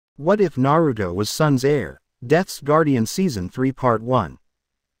What if Naruto was Sun's heir? Death's Guardian Season 3 Part 1.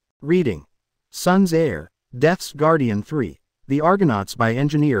 Reading. Sun's Heir, Death's Guardian 3, The Argonauts by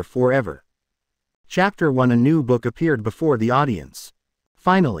Engineer Forever. Chapter 1. A new book appeared before the audience.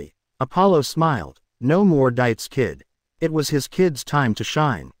 Finally, Apollo smiled. No more Diet's kid. It was his kid's time to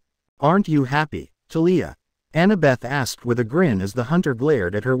shine. Aren't you happy, Talia? Annabeth asked with a grin as the hunter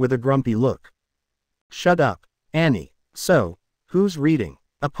glared at her with a grumpy look. Shut up, Annie. So, who's reading?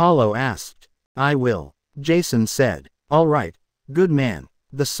 Apollo asked. I will, Jason said. All right, good man.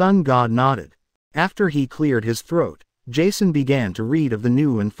 The sun god nodded. After he cleared his throat, Jason began to read of the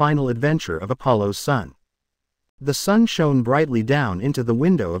new and final adventure of Apollo's son. The sun shone brightly down into the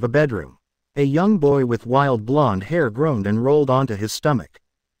window of a bedroom. A young boy with wild blonde hair groaned and rolled onto his stomach.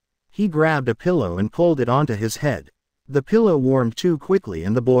 He grabbed a pillow and pulled it onto his head. The pillow warmed too quickly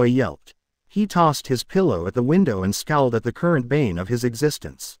and the boy yelped. He tossed his pillow at the window and scowled at the current bane of his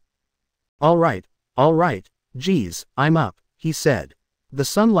existence. All right, geez, I'm up, he said. The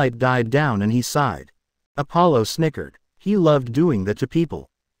sunlight died down and he sighed. Apollo snickered. He loved doing that to people.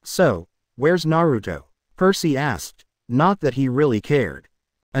 So, where's Naruto? Percy asked. Not that he really cared.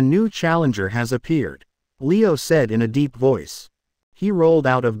 A new challenger has appeared, Leo said in a deep voice. He rolled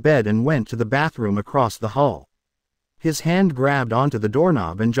out of bed and went to the bathroom across the hall. His hand grabbed onto the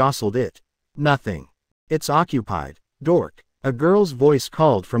doorknob and jostled it. Nothing. It's occupied, dork, a girl's voice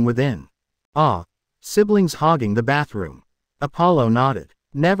called from within. Ah, siblings hogging the bathroom. Apollo nodded.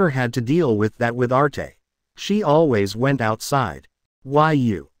 Never had to deal with that with Arte. She always went outside. Why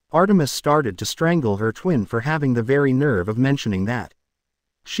you? Artemis started to strangle her twin for having the very nerve of mentioning that.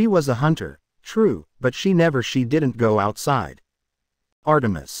 She was a hunter, true, but she didn't go outside.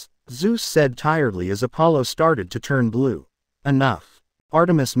 Artemis, Zeus said tiredly as Apollo started to turn blue. Enough.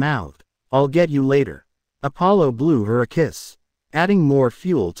 Artemis mouthed. I'll get you later. Apollo blew her a kiss, adding more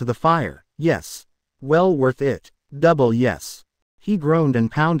fuel to the fire. Yes. Well worth it. Double yes. He groaned and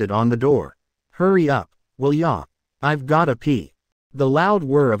pounded on the door. Hurry up, will ya? I've gotta pee. The loud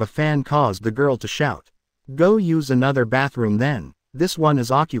whir of a fan caused the girl to shout. Go use another bathroom then, this one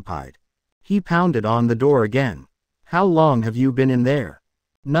is occupied. He pounded on the door again. How long have you been in there?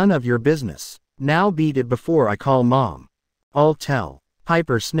 None of your business. Now beat it before I call mom. I'll tell.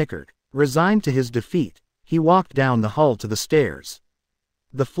 Piper snickered. Resigned to his defeat, he walked down the hall to the stairs.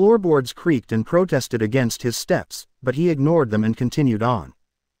 The floorboards creaked and protested against his steps, but he ignored them and continued on.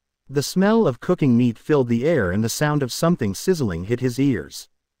 The smell of cooking meat filled the air and the sound of something sizzling hit his ears.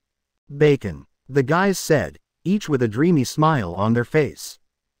 Bacon, the guys said, each with a dreamy smile on their face.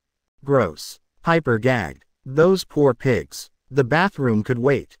 Gross. Piper gagged. Those poor pigs. The bathroom could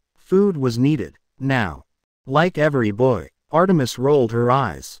wait. Food was needed, now. Like every boy, Artemis rolled her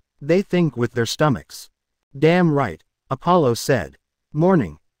eyes. They think with their stomachs. Damn right, Apollo said.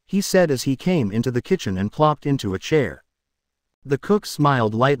 Morning, he said as he came into the kitchen and plopped into a chair. The cook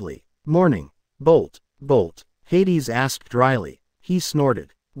smiled lightly. Morning, Bolt, Hades asked dryly. He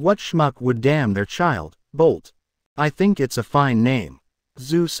snorted. What schmuck would damn their child, Bolt? I think it's a fine name.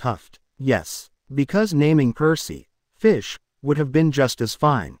 Zeus huffed. Yes, because naming Percy, fish, would have been just as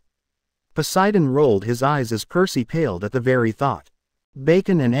fine. Poseidon rolled his eyes as Percy paled at the very thought.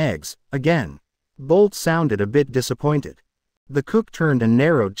 Bacon and eggs, again. Bolt sounded a bit disappointed. The cook turned and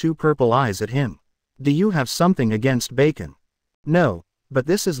narrowed two purple eyes at him. Do you have something against bacon? No, but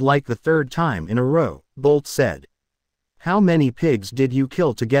this is like the third time in a row, Bolt said. How many pigs did you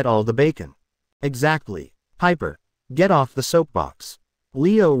kill to get all the bacon? Exactly. Piper, get off the soapbox.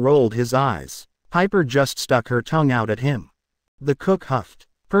 Leo rolled his eyes. Piper just stuck her tongue out at him. The cook huffed.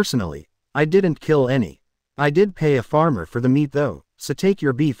 Personally, I didn't kill any. I did pay a farmer for the meat though, so take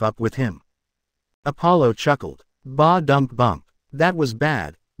your beef up with him. Apollo chuckled. Bah dump bump. That was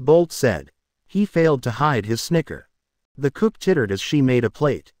bad, Bolt said. He failed to hide his snicker. The cook tittered as she made a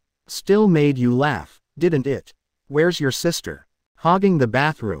plate. Still made you laugh, didn't it? Where's your sister? Hogging the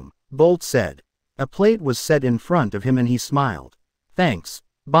bathroom, Bolt said. A plate was set in front of him and he smiled. Thanks,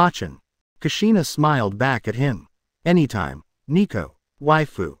 Bachan. Kushina smiled back at him. Anytime, Nico,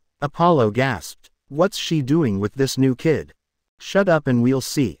 waifu. Apollo gasped. What's she doing with this new kid? Shut up and we'll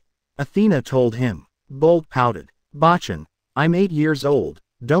see. Athena told him. Bolt pouted. Bachan, I'm 8 years old,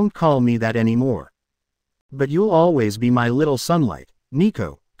 don't call me that anymore. But you'll always be my little sunlight,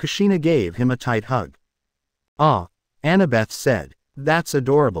 Nico. Kushina gave him a tight hug. Ah, Annabeth said. That's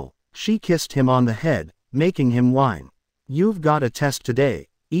adorable. She kissed him on the head, making him whine. You've got a test today,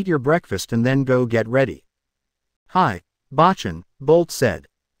 eat your breakfast and then go get ready. Hi, Bachan, Bolt said.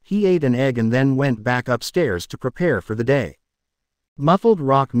 He ate an egg and then went back upstairs to prepare for the day. Muffled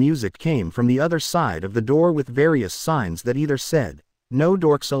rock music came from the other side of the door with various signs that either said, no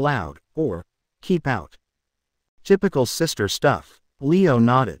dorks allowed, or, keep out. Typical sister stuff. Leo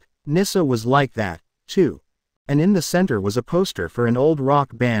nodded. Nissa was like that, too. And in the center was a poster for an old rock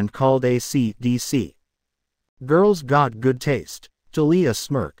band called AC/DC. Girls got good taste. Talia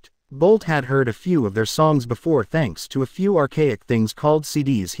smirked. Bolt had heard a few of their songs before thanks to a few archaic things called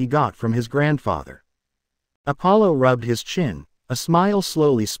CDs he got from his grandfather. Apollo rubbed his chin, a smile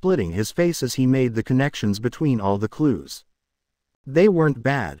slowly splitting his face as he made the connections between all the clues. They weren't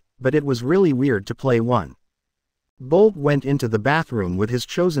bad, but it was really weird to play one. Bolt went into the bathroom with his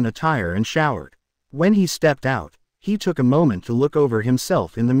chosen attire and showered. When he stepped out, he took a moment to look over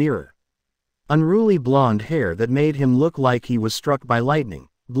himself in the mirror. Unruly blonde hair that made him look like he was struck by lightning,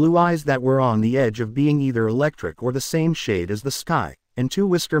 blue eyes that were on the edge of being either electric or the same shade as the sky, and 2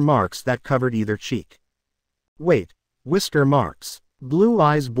 whisker marks that covered either cheek. Wait, whisker marks. Blue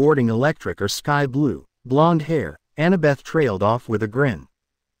eyes bordering electric or sky blue, blonde hair, Annabeth trailed off with a grin.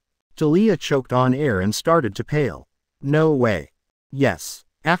 Talia choked on air and started to pale. No way. Yes.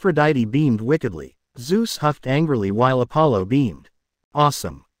 Aphrodite beamed wickedly. Zeus huffed angrily while Apollo beamed.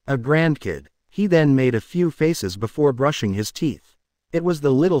 Awesome. A grandkid. He then made a few faces before brushing his teeth. It was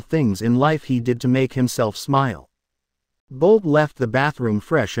the little things in life he did to make himself smile. Bolt left the bathroom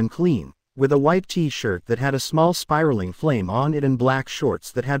fresh and clean, with a white t-shirt that had a small spiraling flame on it and black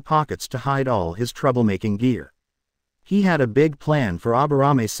shorts that had pockets to hide all his troublemaking gear. He had a big plan for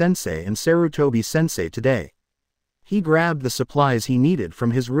Aburame-sensei and Sarutobi-sensei today. He grabbed the supplies he needed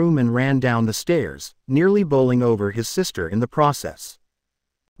from his room and ran down the stairs, nearly bowling over his sister in the process.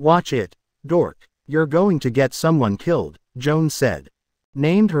 Watch it, dork. You're going to get someone killed, Joan said.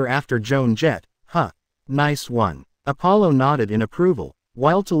 Named her after Joan Jett, huh? Nice one. Apollo nodded in approval,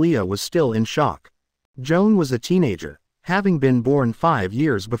 while Talia was still in shock. Joan was a teenager, having been born 5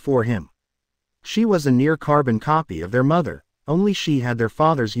 years before him. She was a near-carbon copy of their mother, only she had their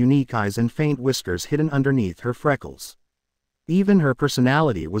father's unique eyes and faint whiskers hidden underneath her freckles. Even her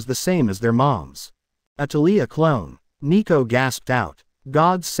personality was the same as their mom's. A Talia clone. Nico gasped out.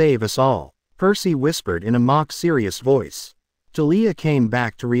 God save us all, Percy whispered in a mock-serious voice. Talia came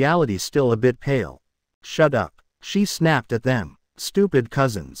back to reality still a bit pale. Shut up, she snapped at them. Stupid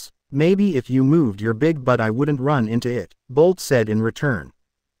cousins. Maybe if you moved your big butt I wouldn't run into it, Bolt said in return.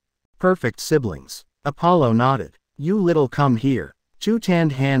 Perfect siblings. Apollo nodded. You little come here. 2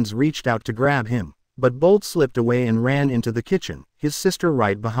 tanned hands reached out to grab him, but Bolt slipped away and ran into the kitchen, his sister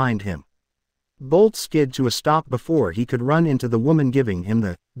right behind him. Bolt skid to a stop before he could run into the woman giving him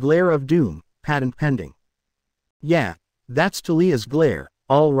the glare of doom, patent pending. Yeah, that's Talia's glare,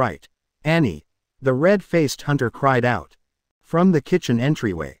 all right. Annie. The red-faced hunter cried out. From the kitchen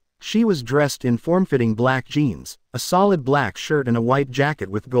entryway, she was dressed in form-fitting black jeans, a solid black shirt and a white jacket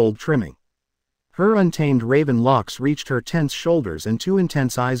with gold trimming. Her untamed raven locks reached her tense shoulders and 2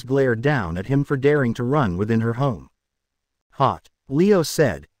 intense eyes glared down at him for daring to run within her home. Hot, Leo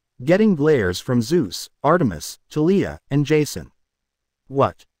said, getting glares from Zeus, Artemis, Talia, and Jason.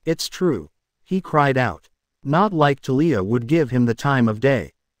 What? It's true. He cried out. Not like Talia would give him the time of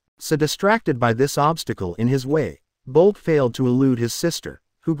day. So distracted by this obstacle in his way, Bolt failed to elude his sister,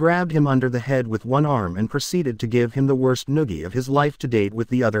 who grabbed him under the head with one arm and proceeded to give him the worst noogie of his life to date with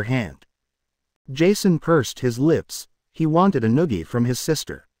the other hand. Jason pursed his lips. He wanted a noogie from his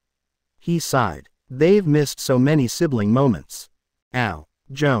sister. He sighed. They've missed so many sibling moments. Ow.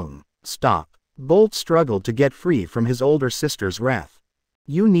 Joan. Stop. Bolt struggled to get free from his older sister's wrath.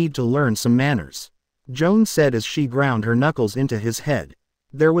 You need to learn some manners, Joan said as she ground her knuckles into his head.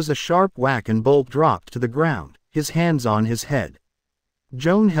 There was a sharp whack and Bolt dropped to the ground, his hands on his head.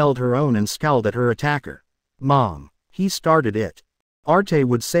 Joan held her own and scowled at her attacker. Mom. He started it. Arte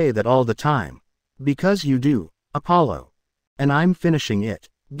would say that all the time. Because you do, Apollo. And I'm finishing it.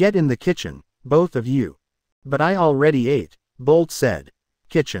 Get in the kitchen, both of you. But I already ate, Bolt said.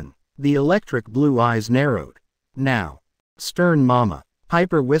 Kitchen. The electric blue eyes narrowed. Now. Stern mama.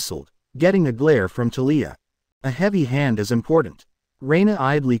 Piper whistled, getting a glare from Talia. A heavy hand is important. Raina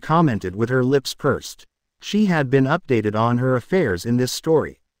idly commented with her lips pursed. She had been updated on her affairs in this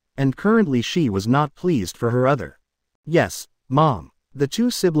story, and currently she was not pleased for her other. Yes, Mom. The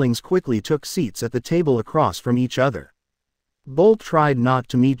 2 siblings quickly took seats at the table across from each other. Bolt tried not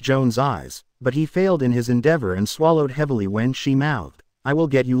to meet Joan's eyes, but he failed in his endeavor and swallowed heavily when she mouthed, I will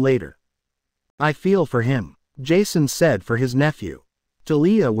get you later. I feel for him, Jason said for his nephew.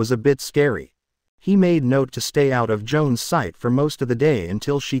 Talia was a bit scary. He made note to stay out of Joan's sight for most of the day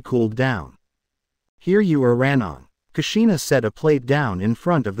until she cooled down. Here you are, Ranon. Kushina set a plate down in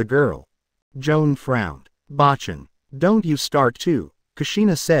front of the girl. Joan frowned. Bachan. Don't you start too,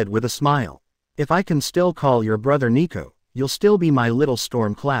 Kushina said with a smile. If I can still call your brother Nico, you'll still be my little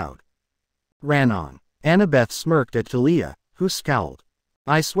storm cloud. Ran on. Annabeth smirked at Talia, who scowled.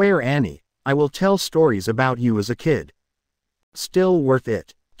 I swear, Annie, I will tell stories about you as a kid. Still worth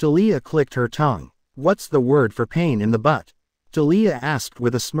it. Talia clicked her tongue. What's the word for pain in the butt? Talia asked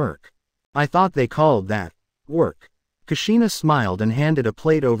with a smirk. I thought they called that work. Kashina smiled and handed a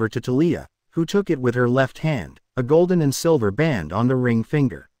plate over to Talia, who took it with her left hand, a golden and silver band on the ring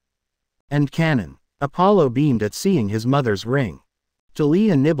finger. And cannon. Apollo beamed at seeing his mother's ring.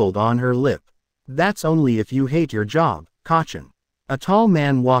 Talia nibbled on her lip. That's only if you hate your job, Kachin. A tall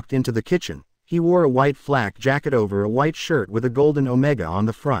man walked into the kitchen. He wore a white flak jacket over a white shirt with a golden omega on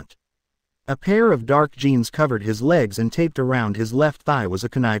the front. A pair of dark jeans covered his legs and taped around his left thigh was a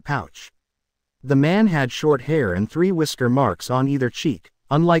kunai pouch. The man had short hair and 3 whisker marks on either cheek,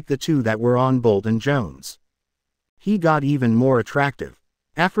 unlike the 2 that were on Bolt and Jones. He got even more attractive,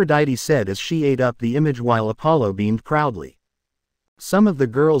 Aphrodite said as she ate up the image while Apollo beamed proudly. Some of the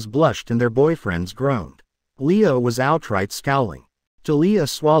girls blushed and their boyfriends groaned. Leo was outright scowling. Talia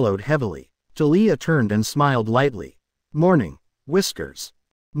swallowed heavily. Talia turned and smiled lightly. Morning, Whiskers.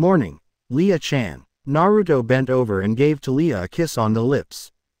 Morning, Leah-chan. Naruto bent over and gave Talia a kiss on the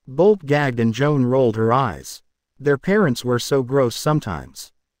lips. Bolt gagged and Joan rolled her eyes. Their parents were so gross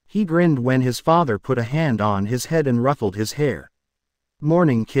sometimes. He grinned when his father put a hand on his head and ruffled his hair.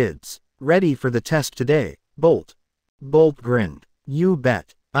 Morning, kids. Ready for the test today, Bolt? Bolt grinned. You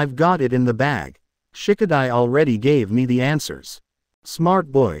bet. I've got it in the bag. Shikadai already gave me the answers.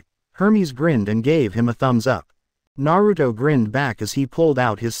 Smart boy. Hermes grinned and gave him a thumbs up. Naruto grinned back as he pulled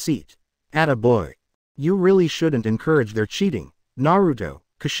out his seat. Atta boy. You really shouldn't encourage their cheating, Naruto,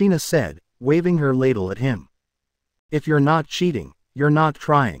 Kashina said, waving her ladle at him. If you're not cheating, you're not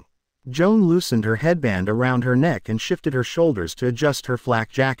trying. Joan loosened her headband around her neck and shifted her shoulders to adjust her flak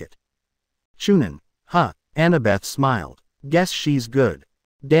jacket. Chunin. Huh, Annabeth smiled. Guess she's good.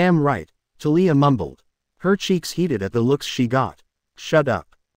 Damn right, Talia mumbled. Her cheeks heated at the looks she got. Shut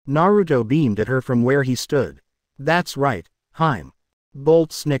up. Naruto beamed at her from where he stood. That's right, Heim.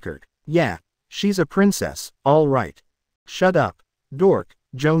 Bolt snickered. Yeah, she's a princess, all right. Shut up, dork,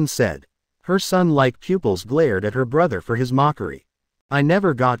 Joan said. Her sun-like pupils glared at her brother for his mockery. I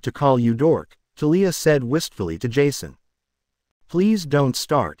never got to call you dork, Talia said wistfully to Jason. Please don't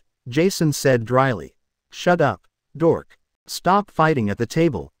start, Jason said dryly. Shut up, dork. Stop fighting at the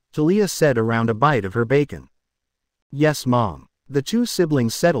table, Talia said around a bite of her bacon. Yes, Mom. The 2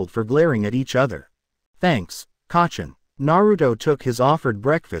 siblings settled for glaring at each other. Thanks, Kachin. Naruto took his offered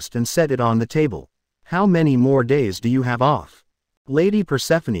breakfast and set it on the table. How many more days do you have off? Lady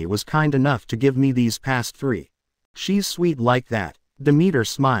Persephone was kind enough to give me these past 3. She's sweet like that. Demeter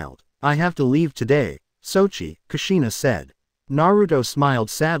smiled. I have to leave today, Sochi, Kashina said. Naruto smiled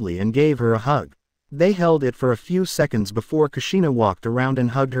sadly and gave her a hug. They held it for a few seconds before Kashina walked around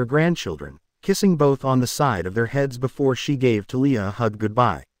and hugged her grandchildren, kissing both on the side of their heads before she gave Talia a hug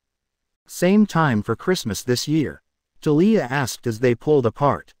goodbye. Same time for Christmas this year? Talia asked as they pulled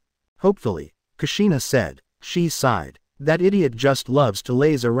apart. Hopefully, Kashina said. She sighed. That idiot just loves to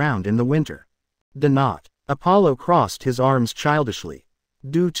laze around in the winter. Do not. Apollo crossed his arms childishly.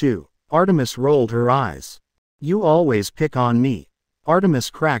 Do too. Artemis rolled her eyes. You always pick on me. Artemis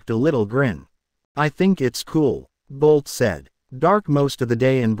cracked a little grin. I think it's cool, Bolt said. Dark most of the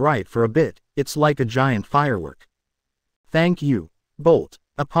day and bright for a bit, it's like a giant firework. Thank you, Bolt.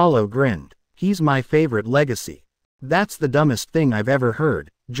 Apollo grinned. He's my favorite legacy. That's the dumbest thing I've ever heard,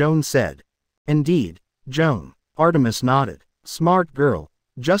 Joan said. Indeed, Joan. Artemis nodded. Smart girl,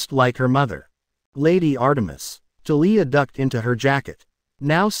 just like her mother. Lady Artemis. Talia ducked into her jacket.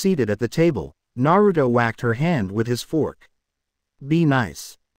 Now seated at the table, Naruto whacked her hand with his fork. Be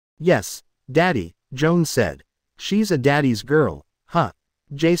nice. Yes, Daddy, Joan said. She's a daddy's girl, huh?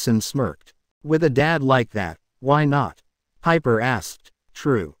 Jason smirked. With a dad like that, why not? Piper asked.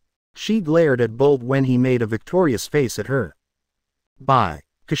 True. She glared at Bolt when he made a victorious face at her. Bye.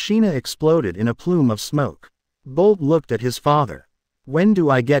 Kashina exploded in a plume of smoke. Bolt looked at his father. When do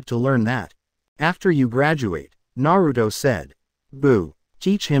I get to learn that? After you graduate, Naruto said. Boo.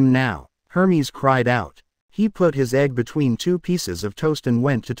 Teach him now, Hermes cried out. He put his egg between 2 pieces of toast and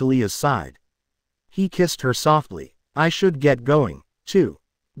went to Talia's side. He kissed her softly. I should get going, too.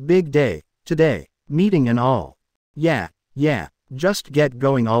 Big day, today, meeting and all. Yeah, just get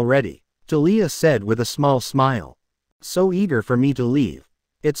going already, Talia said with a small smile. So eager for me to leave.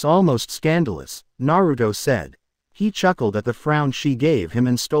 It's almost scandalous, Naruto said. He chuckled at the frown she gave him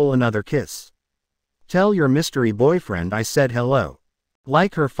and stole another kiss. Tell your mystery boyfriend I said hello.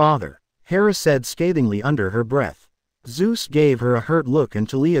 Like her father, Hera said scathingly under her breath. Zeus gave her a hurt look and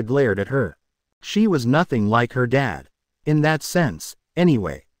Talia glared at her. She was nothing like her dad. In that sense,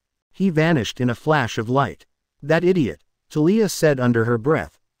 anyway. He vanished in a flash of light. That idiot, Talia said under her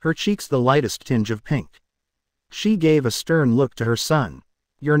breath, her cheeks the lightest tinge of pink. She gave a stern look to her son.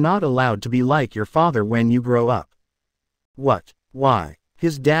 You're not allowed to be like your father when you grow up. What? Why?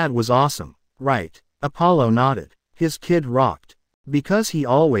 His dad was awesome, right? Apollo nodded. His kid rocked. Because he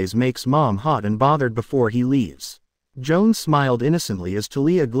always makes mom hot and bothered before he leaves. Joan smiled innocently as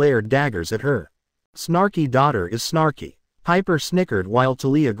Talia glared daggers at her. Snarky daughter is snarky. Piper snickered while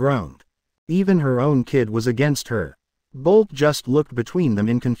Talia groaned. Even her own kid was against her. Bolt just looked between them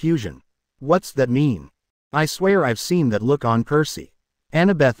in confusion. What's that mean? I swear I've seen that look on Percy.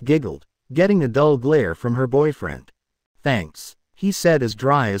 Annabeth giggled, getting a dull glare from her boyfriend. Thanks, he said as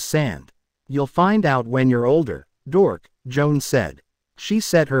dry as sand. You'll find out when you're older, dork, Joan said. She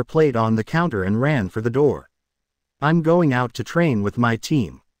set her plate on the counter and ran for the door. I'm going out to train with my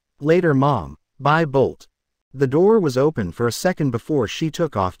team. Later mom, bye Bolt. The door was open for a second before she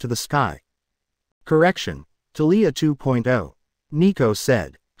took off to the sky. Correction, Talia 2.0. Nico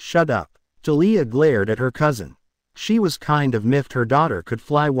said. Shut up. Talia glared at her cousin. She was kind of miffed her daughter could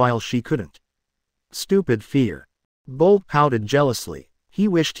fly while she couldn't. Stupid fear. Bolt pouted jealously. He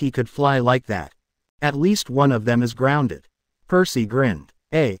wished he could fly like that. At least one of them is grounded. Percy grinned.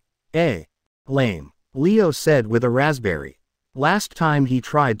 Lame. Leo said with a raspberry. Last time he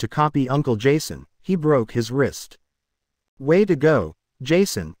tried to copy Uncle Jason, he broke his wrist. Way to go,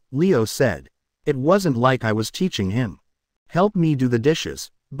 Jason, Leo said. It wasn't like I was teaching him. Help me do the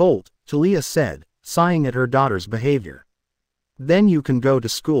dishes, Bolt, Talia said, sighing at her daughter's behavior. Then you can go to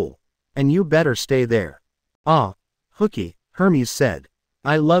school. And you better stay there. Ah, Hooky, Hermes said.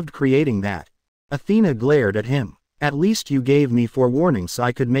 I loved creating that. Athena glared at him. At least you gave me forewarning so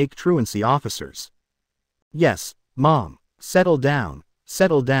I could make truancy officers. Yes, Mom. Settle down,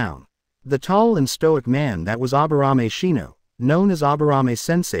 settle down. The tall and stoic man that was Aburame Shino, known as Aburame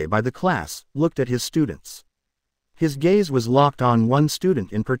Sensei by the class, looked at his students. His gaze was locked on one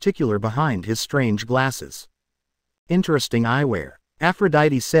student in particular behind his strange glasses. Interesting eyewear,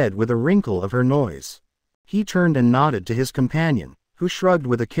 Aphrodite said with a wrinkle of her nose. He turned and nodded to his companion, who shrugged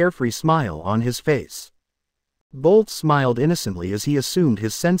with a carefree smile on his face. Bolt smiled innocently as he assumed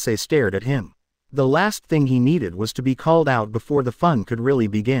his sensei stared at him. The last thing he needed was to be called out before the fun could really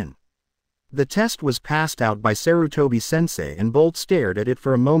begin. The test was passed out by Sarutobi Sensei and Bolt stared at it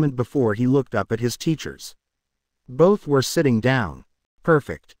for a moment before he looked up at his teachers. Both were sitting down.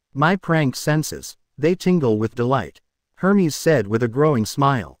 Perfect. My prank senses, they tingle with delight, Hermes said with a growing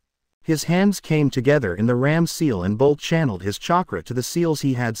smile. His hands came together in the ram seal and Bolt channeled his chakra to the seals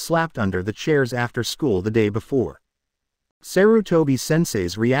he had slapped under the chairs after school the day before. Sarutobi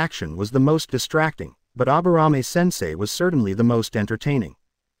Sensei's reaction was the most distracting, but Aburame Sensei was certainly the most entertaining.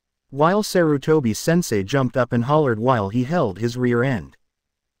 While Sarutobi Sensei jumped up and hollered while he held his rear end.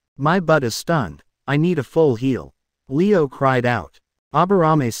 My butt is stunned, I need a full heal. Leo cried out.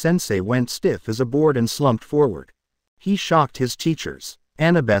 Aburame Sensei went stiff as a board and slumped forward. He shocked his teachers.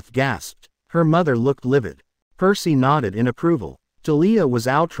 Annabeth gasped. Her mother looked livid. Percy nodded in approval. Talia was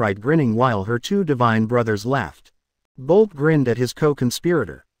outright grinning while her two divine brothers laughed. Bolt grinned at his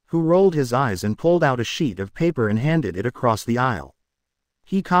co-conspirator, who rolled his eyes and pulled out a sheet of paper and handed it across the aisle.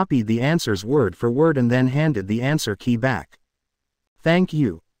 He copied the answers word for word and then handed the answer key back. Thank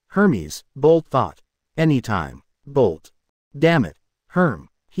you, Hermes, Bolt thought. Anytime, Bolt. Damn it, Herm,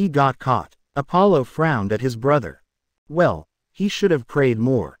 he got caught. Apollo frowned at his brother. Well, he should have prayed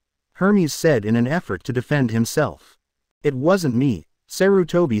more, Hermes said in an effort to defend himself. It wasn't me,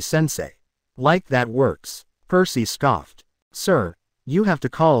 Sarutobi Sensei. Like that works. Percy scoffed. Sir, you have to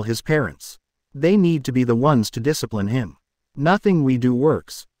call his parents. They need to be the ones to discipline him. Nothing we do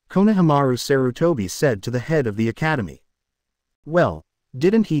works, Konohamaru Sarutobi said to the head of the academy. Well,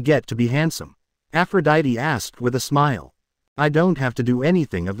 didn't he get to be handsome? Aphrodite asked with a smile. I don't have to do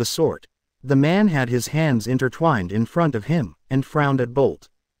anything of the sort. The man had his hands intertwined in front of him, and frowned at Bolt.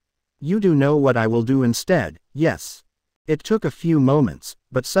 You do know what I will do instead, yes. It took a few moments,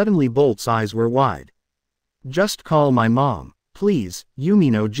 but suddenly Bolt's eyes were wide. Just call my mom, please,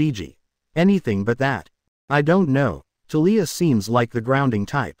 Yumi no Gigi. Anything but that. I don't know, Talia seems like the grounding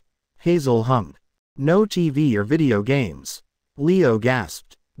type. Hazel hummed. No TV or video games. Leo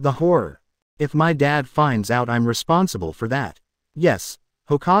gasped. The horror. If my dad finds out I'm responsible for that. Yes,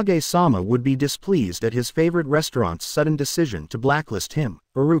 Hokage-sama would be displeased at his favorite restaurant's sudden decision to blacklist him,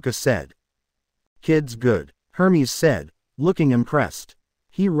 Iruka said. Kid's good, Hermes said, looking impressed.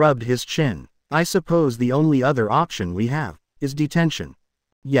 He rubbed his chin. I suppose the only other option we have is detention.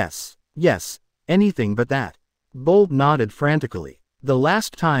 Yes, anything but that. Bolt nodded frantically. The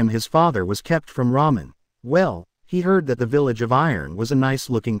last time his father was kept from ramen, well, He heard that the village of Iron was a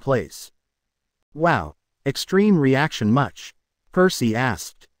nice-looking place. Wow. Extreme reaction much? Percy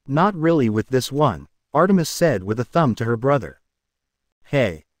asked. Not really with this one, Artemis said with a thumb to her brother.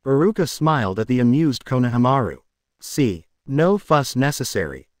 Hey. Iruka smiled at the amused Konohamaru. See. No fuss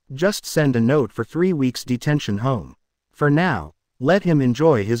necessary. Just send a note for 3 weeks detention home. For now, let him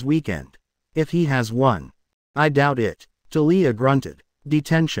enjoy his weekend. If he has one. I doubt it. Talia grunted.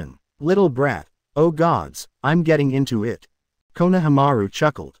 Detention. Little brat. Oh gods, I'm getting into it. Konohamaru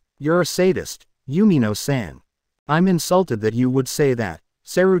chuckled. You're a sadist, Yumino-san. I'm insulted that you would say that,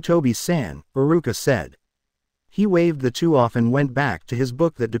 Sarutobi-san, Iruka said. He waved the two off and went back to his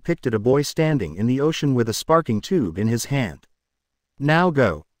book that depicted a boy standing in the ocean with a sparking tube in his hand. Now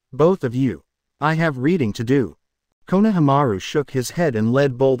go, both of you. I have reading to do. Konohamaru shook his head and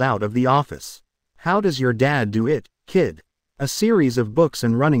led Bolt out of the office. How does your dad do it, kid? A series of books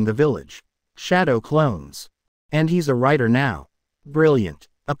and running the village. Shadow clones. And he's a writer now. Brilliant.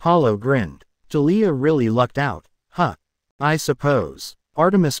 Apollo grinned. Talia really lucked out, huh? I suppose.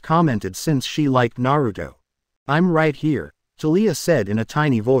 Artemis commented since she liked Naruto. I'm right here, Talia said in a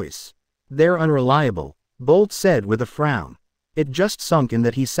tiny voice. They're unreliable, Bolt said with a frown. It just sunk in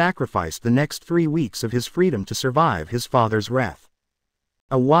that he sacrificed the next 3 weeks of his freedom to survive his father's wrath.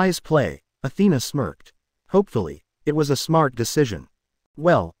 A wise play, Athena smirked. Hopefully, it was a smart decision.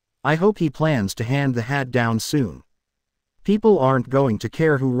 Well, I hope he plans to hand the hat down soon. People aren't going to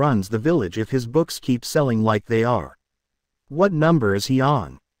care who runs the village if his books keep selling like they are. What number is he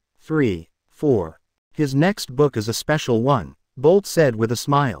on? 3, 4. His next book is a special one, Bolt said with a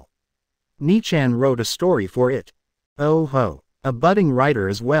smile. Nichan wrote a story for it. Oh ho, a budding writer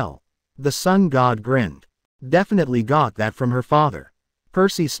as well. The sun god grinned. Definitely got that from her father.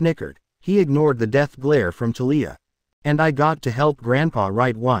 Percy snickered. He ignored the death glare from Talia. And I got to help Grandpa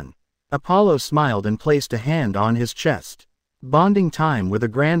write one. Apollo smiled and placed a hand on his chest. Bonding time with a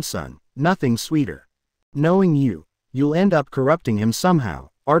grandson, nothing sweeter. Knowing you, you'll end up corrupting him somehow,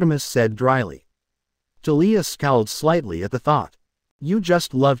 Artemis said dryly. Talia scowled slightly at the thought. You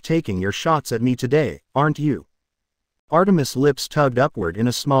just love taking your shots at me today, aren't you? Artemis' lips tugged upward in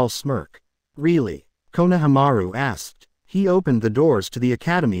a small smirk. Really? Konohamaru asked. He opened the doors to the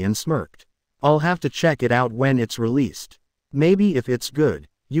academy and smirked. I'll have to check it out when it's released. Maybe if it's good,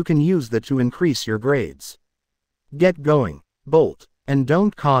 you can use that to increase your grades. Get going, Bolt, and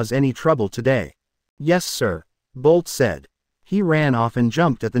don't cause any trouble today. Yes sir, Bolt said. He ran off and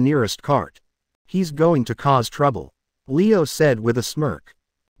jumped at the nearest cart. He's going to cause trouble, Leo said with a smirk.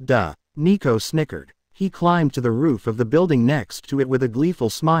 Duh, Nico snickered. He climbed to the roof of the building next to it with a gleeful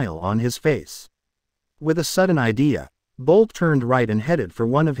smile on his face. With a sudden idea, Bolt turned right and headed for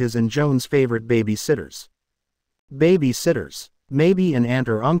one of his and Joan's favorite babysitters. Babysitters? Maybe an aunt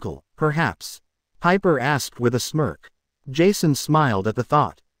or uncle, perhaps? Piper asked with a smirk. Jason smiled at the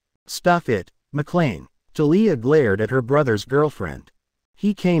thought. Stuff it, McLean. Talia glared at her brother's girlfriend.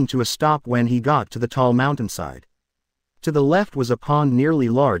 He came to a stop when he got to the tall mountainside. To the left was a pond nearly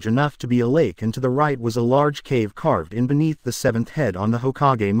large enough to be a lake, and to the right was a large cave carved in beneath the seventh head on the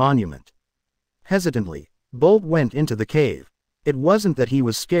Hokage monument. Hesitantly, Bolt went into the cave. It wasn't that he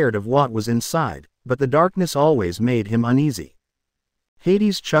was scared of what was inside, but the darkness always made him uneasy.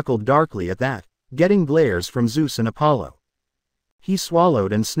 Hades chuckled darkly at that, getting glares from Zeus and Apollo. He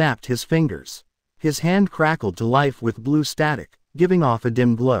swallowed and snapped his fingers. His hand crackled to life with blue static, giving off a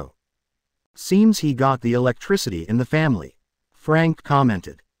dim glow. Seems he got the electricity in the family, Frank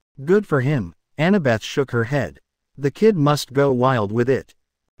commented. Good for him, Annabeth shook her head. The kid must go wild with it.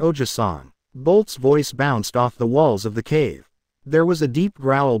 Oja-san. Bolt's voice bounced off the walls of the cave. There was a deep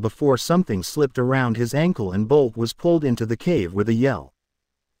growl before something slipped around his ankle and Bolt was pulled into the cave with a yell.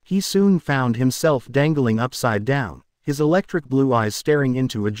 He soon found himself dangling upside down, his electric blue eyes staring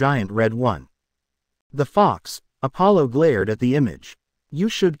into a giant red one. The fox, Apollo glared at the image. You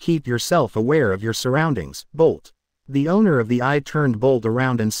should keep yourself aware of your surroundings, Bolt. The owner of the eye turned Bolt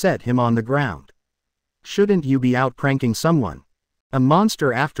around and set him on the ground. Shouldn't you be out pranking someone? A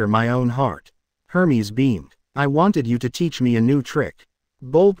monster after my own heart. Hermes beamed. I wanted you to teach me a new trick.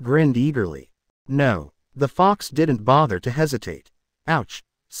 Bolt grinned eagerly. No. The fox didn't bother to hesitate. Ouch.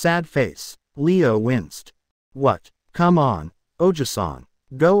 Sad face. Leo winced. What? Come on, Oja-san.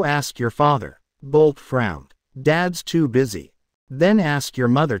 Go ask your father. Bolt frowned. Dad's too busy. Then ask your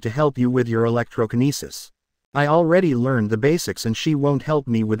mother to help you with your electrokinesis. I already learned the basics and she won't help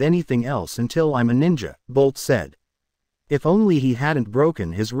me with anything else until I'm a ninja, Bolt said. If only he hadn't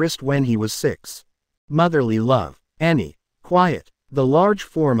broken his wrist when he was 6. Motherly love. Annie. Quiet. The large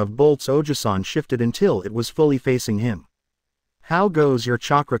form of Bolt's Oja-san shifted until it was fully facing him. How goes your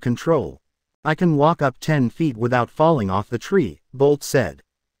chakra control? I can walk up 10 feet without falling off the tree, Bolt said.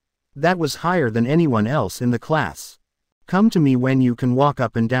 That was higher than anyone else in the class. Come to me when you can walk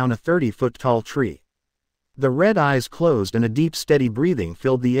up and down a 30-foot tall tree. The red eyes closed and a deep steady breathing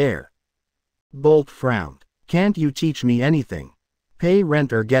filled the air. Bolt frowned. Can't you teach me anything? Pay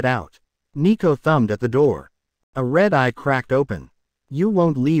rent or get out. Nico thumbed at the door. A red eye cracked open. You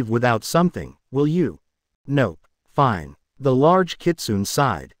won't leave without something, will you? Nope. Fine. The large kitsune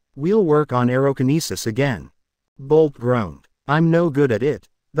sighed. We'll work on aerokinesis again. Bolt groaned. I'm no good at it,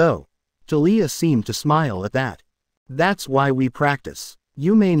 though. Talia seemed to smile at that. That's why we practice.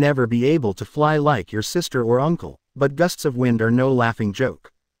 You may never be able to fly like your sister or uncle, but gusts of wind are no laughing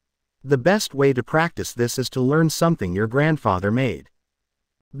joke. The best way to practice this is to learn something your grandfather made.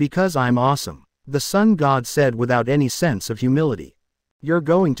 Because I'm awesome, the sun god said without any sense of humility. You're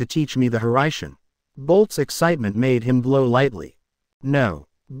going to teach me the Hiraishin. Bolt's excitement made him glow lightly. No.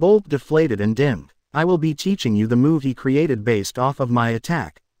 Bolt deflated and dimmed. I will be teaching you the move he created based off of my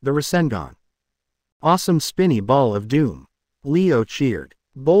attack, the Rasengan. Awesome spinny ball of doom. Leo cheered.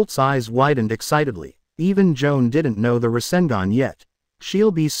 Bolt's eyes widened excitedly. Even Joan didn't know the Rasengan yet.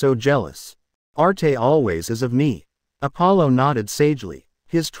 She'll be so jealous. Arte always is of me. Apollo nodded sagely.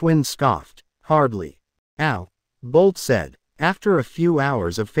 His twin scoffed. Hardly. Ow. Bolt said. After a few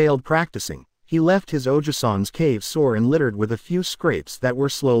hours of failed practicing, he left his Ojasan's cave sore and littered with a few scrapes that were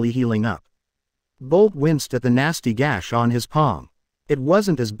slowly healing up. Bolt winced at the nasty gash on his palm. It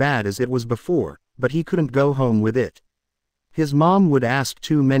wasn't as bad as it was before, but he couldn't go home with it. His mom would ask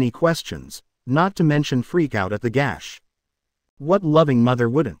too many questions, not to mention freak out at the gash. What loving mother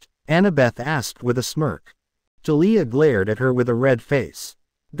wouldn't? Annabeth asked with a smirk. Talia glared at her with a red face.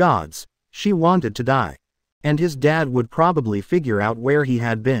 Gods, she wanted to die. And his dad would probably figure out where he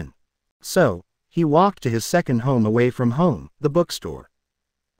had been. So, he walked to his second home away from home, the bookstore.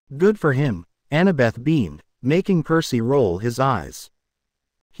 Good for him, Annabeth beamed, making Percy roll his eyes.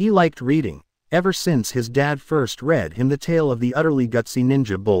 He liked reading. Ever since his dad first read him the tale of the utterly gutsy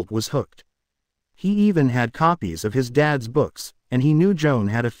ninja, Bolt was hooked. He even had copies of his dad's books, and he knew Joan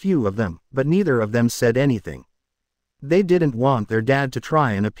had a few of them, but neither of them said anything. They didn't want their dad to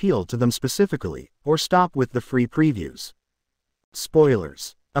try and appeal to them specifically, or stop with the free previews.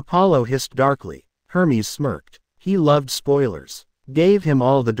 Spoilers. Apollo hissed darkly. Hermes smirked. He loved spoilers. Gave him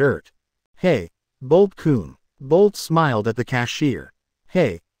all the dirt. Hey, Bolt-kun. Bolt smiled at the cashier.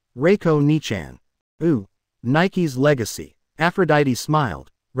 Hey, Reiko Nichan. Ooh, Nike's legacy. Aphrodite smiled,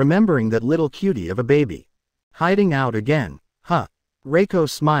 remembering that little cutie of a baby. Hiding out again, huh? Reiko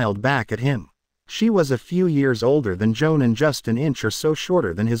smiled back at him. She was a few years older than Joan and just an inch or so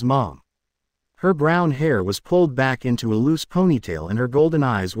shorter than his mom. Her brown hair was pulled back into a loose ponytail and her golden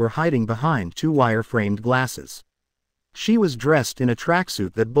eyes were hiding behind two wire-framed glasses. She was dressed in a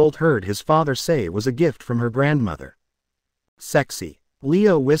tracksuit that Bolt heard his father say was a gift from her grandmother. Sexy.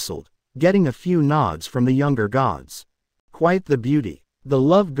 Leo whistled, getting a few nods from the younger gods. Quite the beauty. The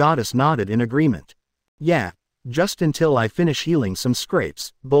love goddess nodded in agreement. Yeah, just until I finish healing some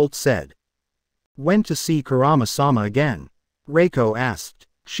scrapes, Bolt said. Went to see Kurama-sama again? Reiko asked.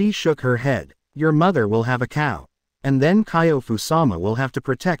 She shook her head. Your mother will have a cow. And then Kyofu-sama will have to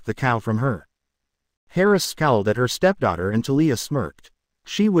protect the cow from her. Harris scowled at her stepdaughter and Talia smirked.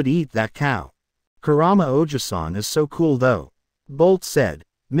 She would eat that cow. Kurama Oja-san is so cool though. Bolt said,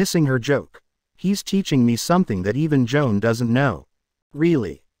 missing her joke. He's teaching me something that even Joan doesn't know.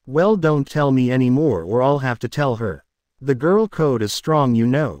 Really? Well, don't tell me any more or I'll have to tell her. The girl code is strong, you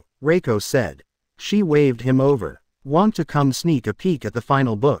know, Reiko said. She waved him over. Want to come sneak a peek at the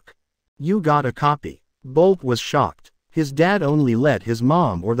final book? You got a copy. Bolt was shocked. His dad only let his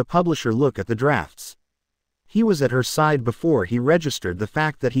mom or the publisher look at the drafts. He was at her side before he registered the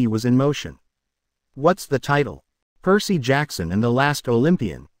fact that he was in motion. What's the title? Percy Jackson and the Last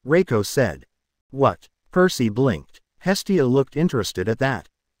Olympian, Reiko said. What? Percy blinked. Hestia looked interested at that.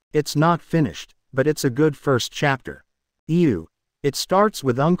 It's not finished, but it's a good first chapter. Ew. It starts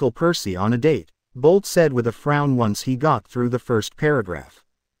with Uncle Percy on a date, Bolt said with a frown once he got through the first paragraph.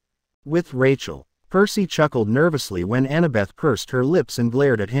 With Rachel. Percy chuckled nervously when Annabeth pursed her lips and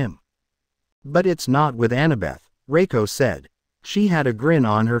glared at him. But it's not with Annabeth, Reiko said. She had a grin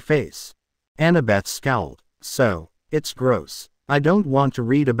on her face. Annabeth scowled. So, it's gross. I don't want to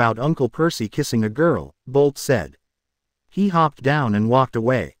read about Uncle Percy kissing a girl, Bolt said. He hopped down and walked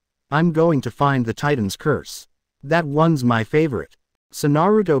away. I'm going to find the Titan's curse. That one's my favorite. So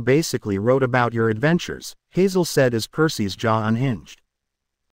Naruto basically wrote about your adventures, Hazel said as Percy's jaw unhinged.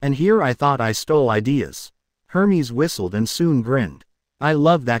 And here I thought I stole ideas. Hermes whistled and soon grinned. I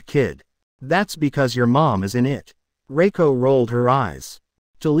love that kid. That's because your mom is in it. Reiko rolled her eyes.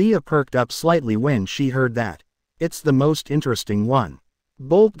 Talia perked up slightly when she heard that. It's the most interesting one.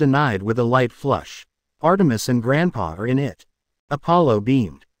 Bolt denied with a light flush. Artemis and Grandpa are in it. Apollo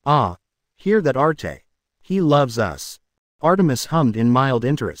beamed. Ah. Hear that, Arte? He loves us. Artemis hummed in mild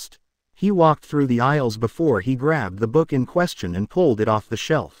interest. He walked through the aisles before he grabbed the book in question and pulled it off the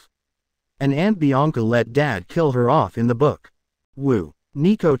shelf. And Aunt Bianca let Dad kill her off in the book. Woo.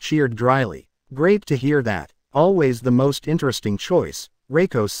 Nico cheered dryly. Great to hear that. Always the most interesting choice,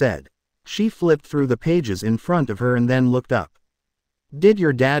 Reiko said. She flipped through the pages in front of her and then looked up. Did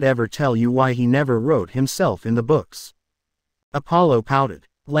your dad ever tell you why he never wrote himself in the books? Apollo pouted.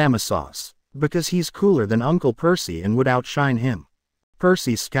 Lamasauce. Because he's cooler than Uncle Percy and would outshine him.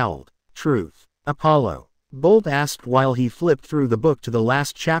 Percy scowled. Truth. Apollo. Bolt asked while he flipped through the book to the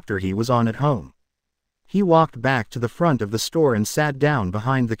last chapter he was on at home. He walked back to the front of the store and sat down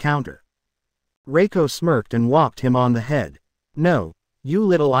behind the counter. Reiko smirked and whopped him on the head. No, you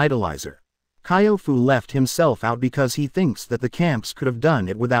little idolizer. Kyofu left himself out because he thinks that the camps could have done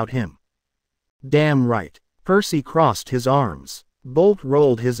it without him. Damn right. Percy crossed his arms. Bolt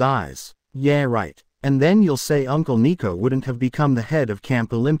rolled his eyes. Yeah right. And then you'll say Uncle Nico wouldn't have become the head of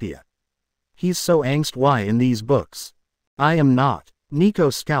Camp Olympia. He's so angst why in these books. I am not. Nico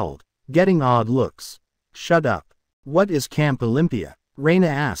scowled, getting odd looks. Shut up. What is Camp Olympia? Reina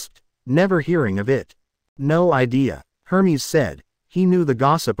asked, never hearing of it. No idea, Hermes said. He knew the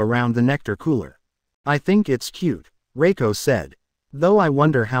gossip around the nectar cooler. I think it's cute, Reiko said. Though I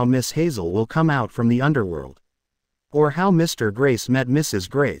wonder how Miss Hazel will come out from the underworld. Or how Mr. Grace met Mrs.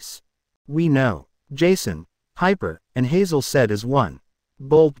 Grace. We know. Jason, Piper, and Hazel said as one.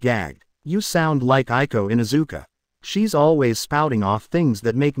 Bolt gagged. You sound like Aiko Inuzuka. She's always spouting off things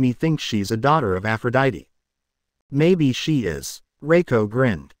that make me think she's a daughter of Aphrodite. Maybe she is. Reiko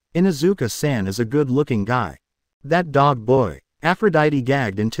grinned. Inuzuka-san is a good-looking guy. That dog boy. Aphrodite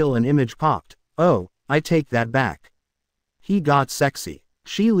gagged until an image popped. Oh, I take that back. He got sexy.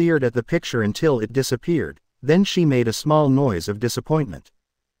 She leered at the picture until it disappeared, then she made a small noise of disappointment.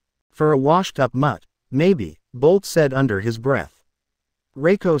 For a washed-up mutt, maybe, Bolt said under his breath.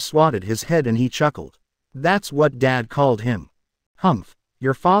 Reiko swatted his head and he chuckled. That's what Dad called him. Humph,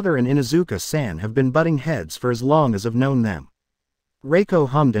 your father and Inuzuka-san have been butting heads for as long as I've known them. Reiko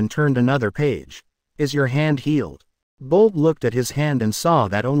hummed and turned another page. Is your hand healed? Bolt looked at his hand and saw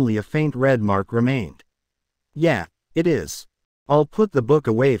that only a faint red mark remained. Yeah, it is. I'll put the book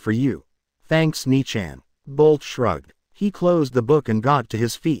away for you. Thanks Nichan. Bolt shrugged. He closed the book and got to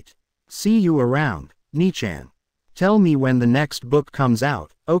his feet. See you around, Nichan. Tell me when the next book comes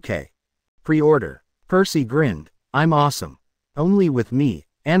out, okay? Pre-order. Percy grinned. I'm awesome. Only with me,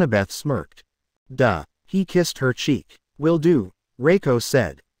 Annabeth smirked. Duh. He kissed her cheek. Will do, Reiko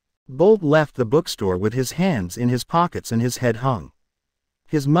said. Bolt left the bookstore with his hands in his pockets and his head hung.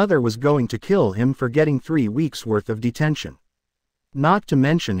 His mother was going to kill him for getting 3 weeks' worth of detention. Not to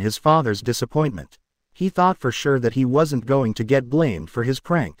mention his father's disappointment. He thought for sure that he wasn't going to get blamed for his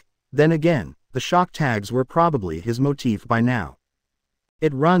prank. Then again, the shock tags were probably his motif by now.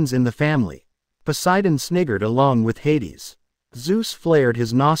 It runs in the family. Poseidon sniggered along with Hades. Zeus flared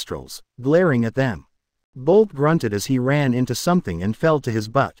his nostrils, glaring at them. Bolt grunted as he ran into something and fell to his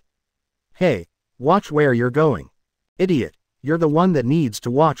butt. Hey, watch where you're going. Idiot, you're the one that needs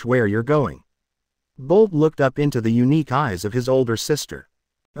to watch where you're going. Bolt looked up into the unique eyes of his older sister.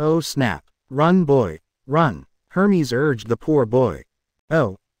 Oh snap, run boy, run, Hermes urged the poor boy.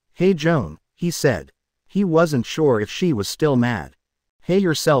 Oh, hey Joan, he said. He wasn't sure if she was still mad. Hey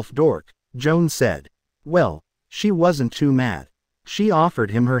yourself dork, Joan said. Well, she wasn't too mad. She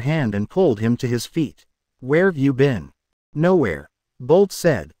offered him her hand and pulled him to his feet. Where've you been? Nowhere, Bolt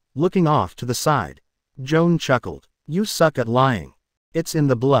said, looking off to the side. Joan chuckled. You suck at lying. It's in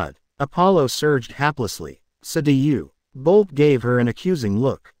the blood. Apollo surged haplessly. So do you. Bolt gave her an accusing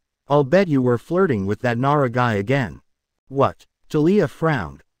look. I'll bet you were flirting with that Nara guy again. What? Talia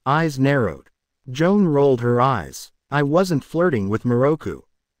frowned, eyes narrowed. Joan rolled her eyes. I wasn't flirting with Moroku.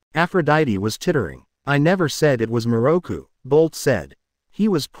 Aphrodite was tittering. I never said it was Moroku, Bolt said. He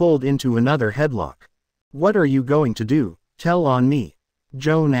was pulled into another headlock. What are you going to do? Tell on me?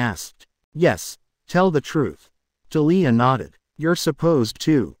 Joan asked. Yes, tell the truth. Talia nodded. You're supposed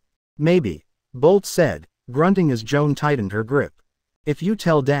to. Maybe, Bolt said, grunting as Joan tightened her grip. If you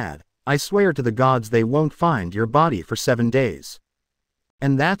tell Dad, I swear to the gods they won't find your body for 7 days.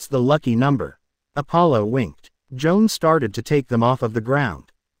 And that's the lucky number. Apollo winked. Joan started to take them off of the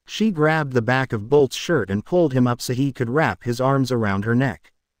ground. She grabbed the back of Bolt's shirt and pulled him up so he could wrap his arms around her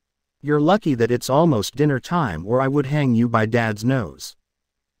neck. You're lucky that it's almost dinner time or I would hang you by Dad's nose.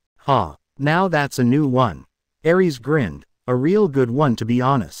 Ha, now that's a new one. Ares grinned, A real good one to be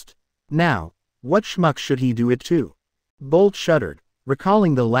honest. Now, what schmuck should he do it to? Bolt shuddered,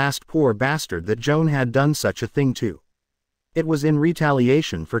 recalling the last poor bastard that Joan had done such a thing to. It was in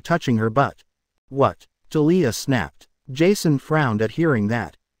retaliation for touching her butt. What? Talia snapped. Jason frowned at hearing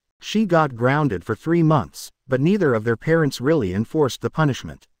that. She got grounded for 3 months, but neither of their parents really enforced the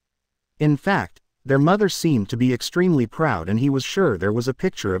punishment. In fact, their mother seemed to be extremely proud, and he was sure there was a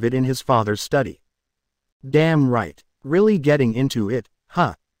picture of it in his father's study. Damn right. Really getting into it,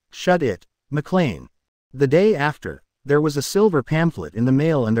 huh? Shut it, McLean. The day after, there was a silver pamphlet in the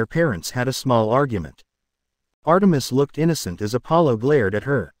mail and their parents had a small argument. Artemis looked innocent as Apollo glared at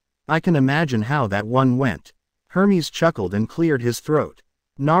her. I can imagine how that one went. Hermes chuckled and cleared his throat.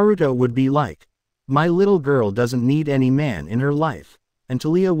 Naruto would be like, my little girl doesn't need any man in her life. And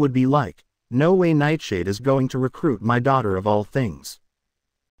Talia would be like, no way Nightshade is going to recruit my daughter of all things.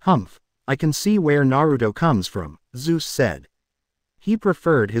 Humph, I can see where Naruto comes from, Zeus said. He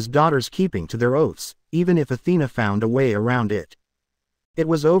preferred his daughters keeping to their oaths, even if Athena found a way around it. It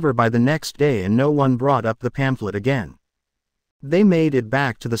was over by the next day and no one brought up the pamphlet again. They made it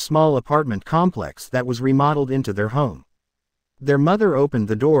back to the small apartment complex that was remodeled into their home. Their mother opened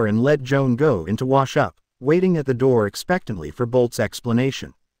the door and let Joan go in to wash up, waiting at the door expectantly for Bolt's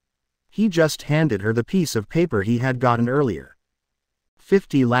explanation. He just handed her the piece of paper he had gotten earlier.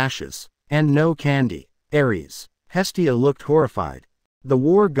 50 lashes. And no candy. Ares. Hestia looked horrified. The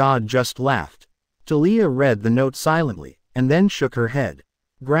war god just laughed. Talia read the note silently, and then shook her head.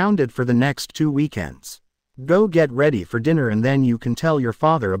 Grounded for the next 2 weekends. Go get ready for dinner and then you can tell your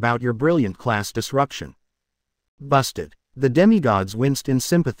father about your brilliant class disruption. Busted. The demigods winced in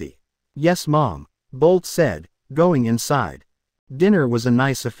sympathy. Yes, Mom, Bolt said, going inside. Dinner was a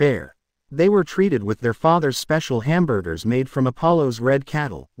nice affair. They were treated with their father's special hamburgers made from Apollo's red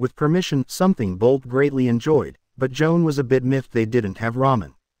cattle, with permission, something Bolt greatly enjoyed, but Joan was a bit miffed they didn't have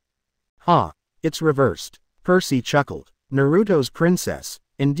ramen. Ha, it's reversed. Percy chuckled. Naruto's princess,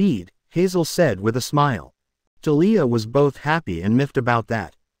 indeed, Hazel said with a smile. Talia was both happy and miffed about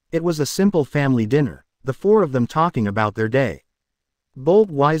that. It was a simple family dinner, the 4 of them talking about their day. Bolt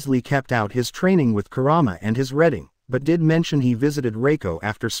wisely kept out his training with Kurama and his reading, but did mention he visited Reiko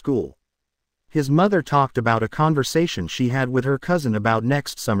after school. His mother talked about a conversation she had with her cousin about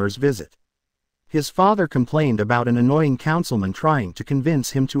next summer's visit. His father complained about an annoying councilman trying to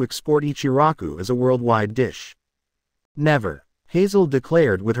convince him to export Ichiraku as a worldwide dish. Never, Hazel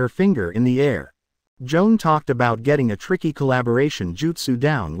declared with her finger in the air. Joan talked about getting a tricky collaboration jutsu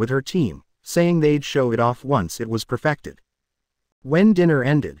down with her team, saying they'd show it off once it was perfected. When dinner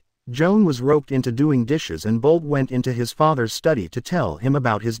ended, Joan was roped into doing dishes and Bolt went into his father's study to tell him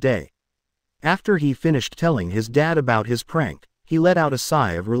about his day. After he finished telling his dad about his prank, he let out a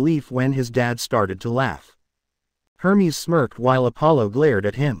sigh of relief when his dad started to laugh. Hermes smirked while Apollo glared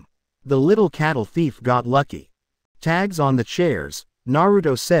at him. The little cattle thief got lucky. Tags on the chairs,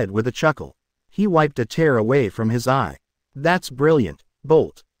 Naruto said with a chuckle. He wiped a tear away from his eye. That's brilliant,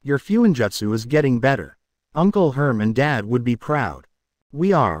 Bolt. Your fuinjutsu is getting better. Uncle Herm and Dad would be proud.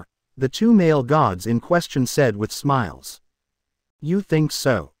 We are, the 2 male gods in question said with smiles. You think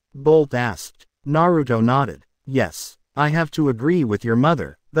so? Bolt asked. Naruto nodded. Yes, I have to agree with your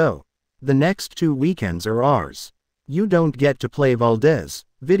mother, though. The next 2 weekends are ours. You don't get to play Valdez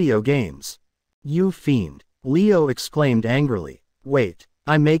video games. You fiend, Leo exclaimed angrily. Wait,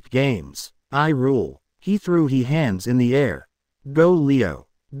 I make games. I rule. He threw his hands in the air. Go Leo.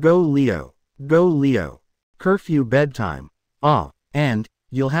 Go Leo. Go Leo. Curfew bedtime. Ah, and,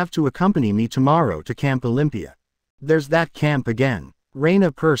 you'll have to accompany me tomorrow to Camp Olympia. There's that camp again.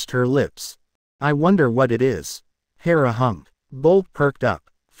 Reina pursed her lips. I wonder what it is. Hera hummed. Bolt perked up.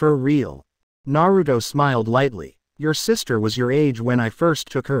 For real. Naruto smiled lightly. Your sister was your age when I first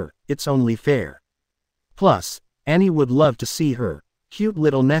took her, it's only fair. Plus, Annie would love to see her cute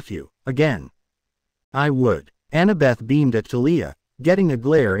little nephew again. I would. Annabeth beamed at Talia, getting a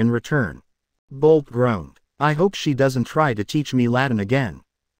glare in return. Bolt groaned. I hope she doesn't try to teach me Latin again.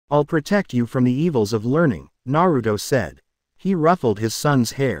 I'll protect you from the evils of learning, Naruto said. He ruffled his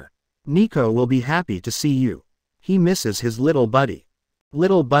son's hair. Nico will be happy to see you. He misses his little buddy.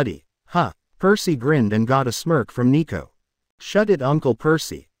 Little buddy, huh? Percy grinned and got a smirk from Nico. Shut it, Uncle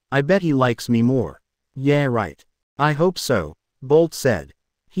Percy. I bet he likes me more. Yeah, right. I hope so, Bolt said.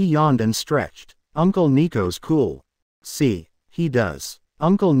 He yawned and stretched. Uncle Nico's cool. See, he does.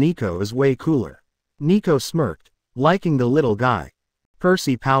 Uncle Nico is way cooler. Nico smirked, liking the little guy.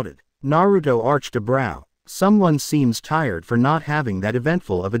 Percy pouted. Naruto arched a brow. Someone seems tired for not having that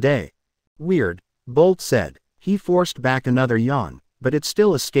eventful of a day. Weird, Bolt said. He forced back another yawn, but it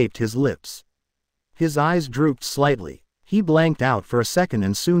still escaped his lips. His eyes drooped slightly. He blanked out for a second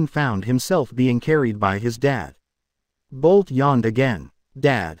and soon found himself being carried by his dad. Bolt yawned again.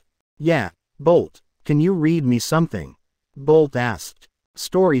 Dad. Yeah, Bolt, can you read me something? Bolt asked.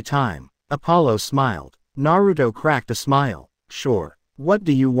 Story time. Apollo smiled. Naruto cracked a smile. Sure. What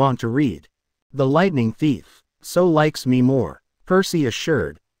do you want to read? The Lightning Thief. So likes me more, Percy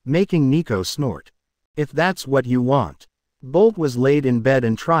assured, making Nico snort. If that's what you want. Bolt was laid in bed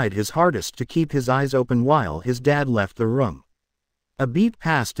and tried his hardest to keep his eyes open while his dad left the room. A beat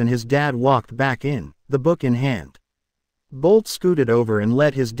passed and his dad walked back in, the book in hand. Bolt scooted over and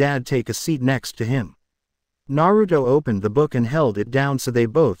let his dad take a seat next to him. Naruto opened the book and held it down so they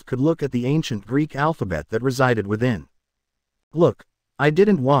both could look at the ancient Greek alphabet that resided within. Look, I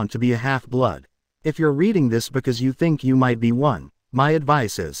didn't want to be a half-blood. If you're reading this because you think you might be one, my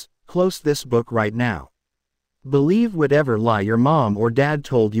advice is, close this book right now. Believe whatever lie your mom or dad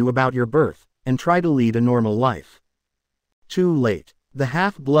told you about your birth, and try to lead a normal life. Too late. The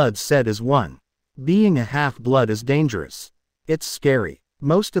half-blood said as one. Being a half-blood is dangerous. It's scary.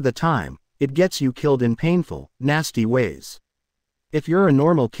 Most of the time, it gets you killed in painful, nasty ways. If you're a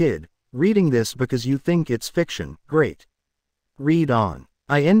normal kid, reading this because you think it's fiction, great. Read on.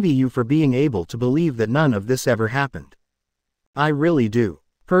 I envy you for being able to believe that none of this ever happened. I really do.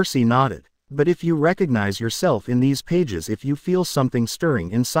 Percy nodded. But if you recognize yourself in these pages, if you feel something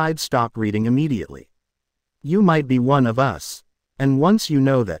stirring inside, stop reading immediately. You might be one of us. And once you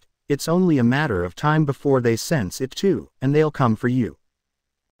know that, it's only a matter of time before they sense it too, and they'll come for you.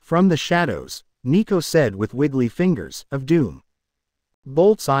 From the shadows, Nico said with wiggly fingers, of doom.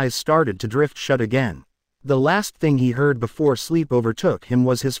 Bolt's eyes started to drift shut again. The last thing he heard before sleep overtook him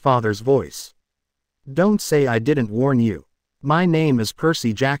was his father's voice. Don't say I didn't warn you. My name is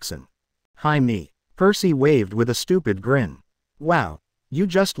Percy Jackson. Hi me. Percy waved with a stupid grin. Wow, you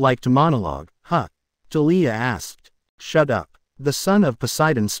just like to monologue, huh? Talia asked. Shut up. The son of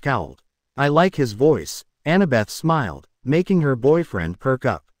Poseidon scowled. I like his voice, Annabeth smiled, making her boyfriend perk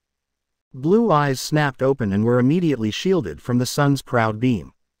up. Blue eyes snapped open and were immediately shielded from the sun's proud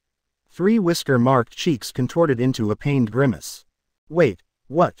beam. 3 whisker-marked cheeks contorted into a pained grimace. Wait,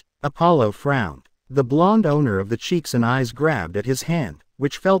 what? Apollo frowned. The blonde owner of the cheeks and eyes grabbed at his hand,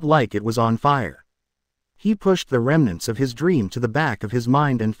 which felt like it was on fire. He pushed the remnants of his dream to the back of his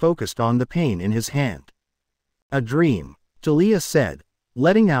mind and focused on the pain in his hand. A dream, Talia said,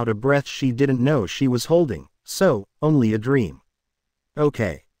 letting out a breath she didn't know she was holding. So, only a dream.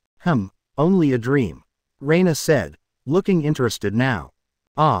 Okay. Only a dream. Reina said, looking interested now.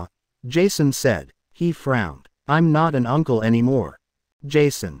 Ah, Jason said. He frowned. I'm not an uncle anymore.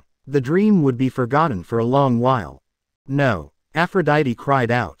 Jason. The dream would be forgotten for a long while. No. Aphrodite cried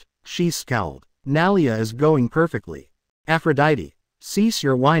out. She scowled. Nalia is going perfectly. Aphrodite. Cease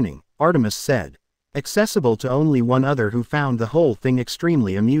your whining, Artemis said. Accessible to only one other who found the whole thing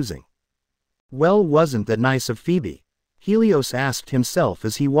extremely amusing. Well, wasn't that nice of Phoebe? Helios asked himself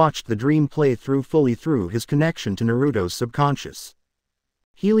as he watched the dream play through fully through his connection to Naruto's subconscious.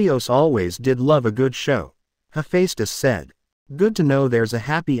 Helios always did love a good show. Hephaestus said. Good to know there's a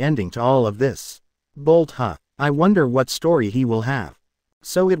happy ending to all of this. Bolt, I wonder what story he will have.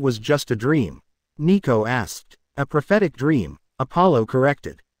 So it was just a dream? Nico asked. A prophetic dream, Apollo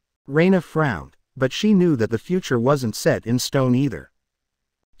corrected. Reina frowned, but she knew that the future wasn't set in stone either.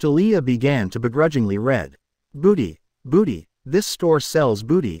 Talia began to begrudgingly read. Booty, booty, this store sells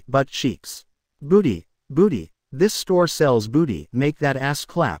booty, butt cheeks. Booty, booty, this store sells booty, make that ass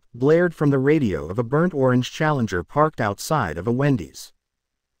clap, blared from the radio of a burnt orange Challenger parked outside of a Wendy's.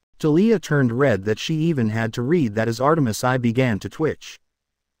 Talia turned red that she even had to read that as Artemis' eye began to twitch.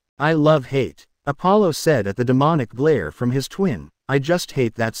 I love hate, Apollo said at the demonic glare from his twin. I just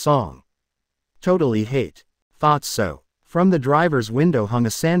hate that song. Totally hate. Thought so. From the driver's window hung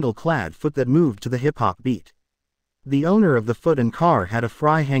a sandal-clad foot that moved to the hip-hop beat. The owner of the foot and car had a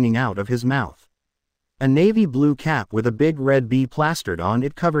fry hanging out of his mouth. A navy blue cap with a big red bee plastered on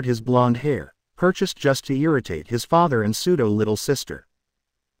it covered his blonde hair, purchased just to irritate his father and pseudo-little sister.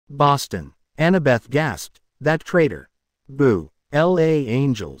 Boston. Annabeth gasped. That traitor. Boo. L.A.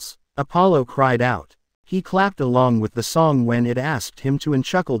 Angels. Apollo cried out. He clapped along with the song when it asked him to and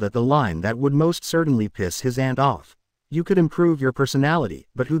chuckled at the line that would most certainly piss his aunt off. You could improve your personality,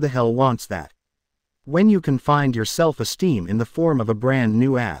 but who the hell wants that? When you can find your self-esteem in the form of a brand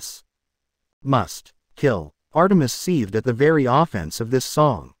new ass. Must. Kill. Artemis seethed at the very offense of this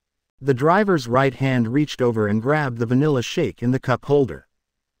song. The driver's right hand reached over and grabbed the vanilla shake in the cup holder.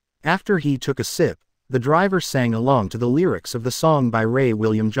 After he took a sip, the driver sang along to the lyrics of the song by Ray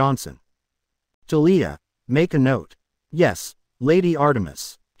William Johnson. Talia, make a note. Yes, Lady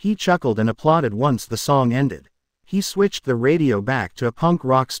Artemis. He chuckled and applauded once the song ended. He switched the radio back to a punk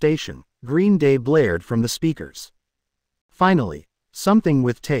rock station. Green Day blared from the speakers. Finally, something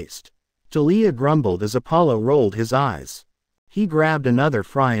with taste. Talia grumbled as Apollo rolled his eyes. He grabbed another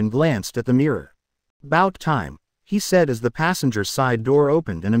fry and glanced at the mirror. "'Bout time," he said as the passenger side door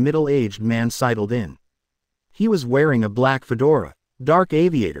opened and a middle-aged man sidled in. He was wearing a black fedora, dark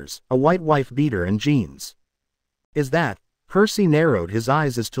aviators, a white wife-beater and jeans. "Is that?" Percy narrowed his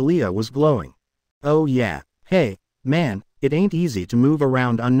eyes as Talia was glowing. "Oh yeah. Hey, man, it ain't easy to move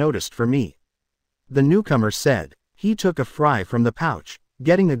around unnoticed for me," the newcomer said. He took a fry from the pouch,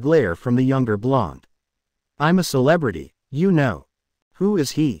 getting a glare from the younger blonde. "I'm a celebrity, you know." "Who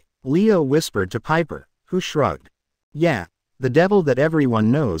is he?" Leo whispered to Piper, who shrugged. "Yeah, the devil that everyone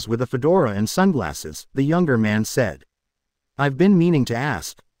knows with a fedora and sunglasses," the younger man said. "I've been meaning to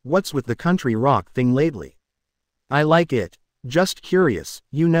ask, what's with the country rock thing lately?" "I like it. Just curious,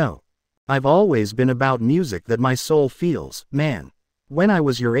 you know. I've always been about music that my soul feels, man. When I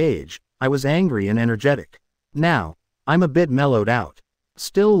was your age, I was angry and energetic. Now, I'm a bit mellowed out.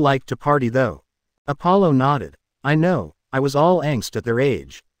 Still like to party though." Apollo nodded. "I know, I was all angst at their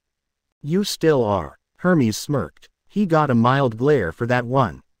age." "You still are." Hermes smirked. He got a mild glare for that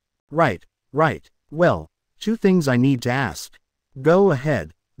one. Right. Well, 2 things I need to ask." "Go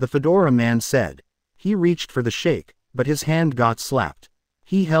ahead," the fedora man said. He reached for the shake, but his hand got slapped.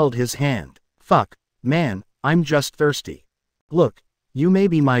 He held his hand. "Fuck, man, I'm just thirsty. Look, you may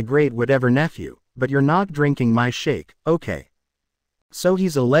be my great whatever nephew, but you're not drinking my shake, okay?" "So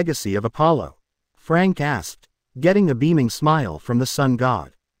he's a legacy of Apollo?" Frank asked, getting a beaming smile from the sun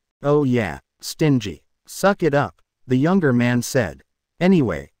god. "Oh yeah, stingy. Suck it up," the younger man said.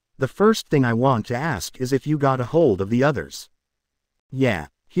 "Anyway, the first thing I want to ask is if you got a hold of the others." "Yeah,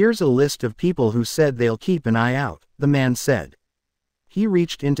 here's a list of people who said they'll keep an eye out," the man said. He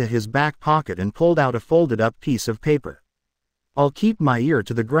reached into his back pocket and pulled out a folded-up piece of paper. "I'll keep my ear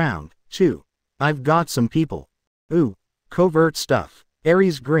to the ground, too. I've got some people." "Ooh, covert stuff."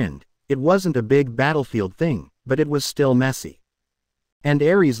 Ares grinned. It wasn't a big battlefield thing, but it was still messy. And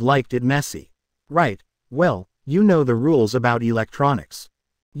Ares liked it messy. "Right, well, you know the rules about electronics."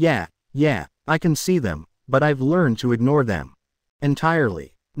 Yeah, I can see them, but I've learned to ignore them.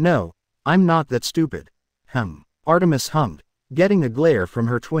 Entirely. No, I'm not that stupid." Artemis hummed, getting a glare from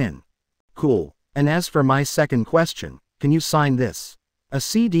her twin. "Cool, and as for my second question, can you sign this?" A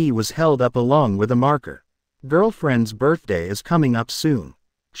CD was held up along with a marker. "Girlfriend's birthday is coming up soon.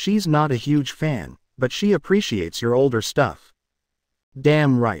 She's not a huge fan, but she appreciates your older stuff."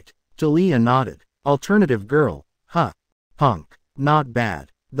 "Damn right." Talia nodded. "Alternative girl, huh? Punk. Not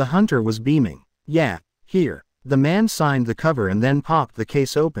bad." The hunter was beaming. "Yeah, here." The man signed the cover and then popped the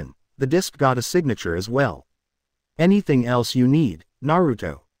case open. The disc got a signature as well. "Anything else you need,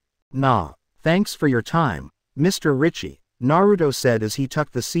 Naruto?" "Nah, thanks for your time, Mr. Ritchie," Naruto said as he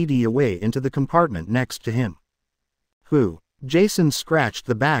tucked the CD away into the compartment next to him. "Who?" Jason scratched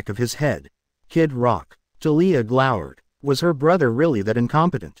the back of his head. "Kid Rock." Talia glowered. Was her brother really that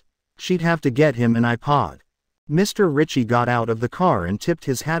incompetent? She'd have to get him an iPod. Mr. Ritchie got out of the car and tipped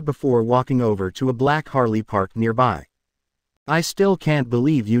his hat before walking over to a black Harley parked nearby. "I still can't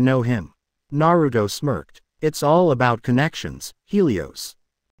believe you know him." Naruto smirked. "It's all about connections, Helios.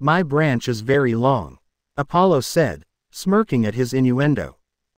 My branch is very long," Apollo said, smirking at his innuendo.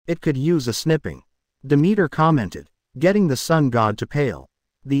 "It could use a snipping," Demeter commented, getting the sun god to pale.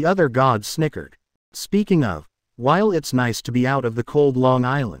 The other gods snickered. "Speaking of, while it's nice to be out of the cold Long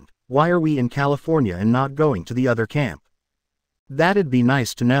Island, why are we in California and not going to the other camp?" "That'd be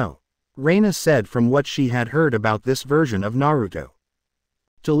nice to know," Reina said from what she had heard about this version of Naruto.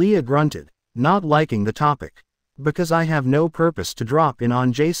 Talia grunted, not liking the topic. "Because I have no purpose to drop in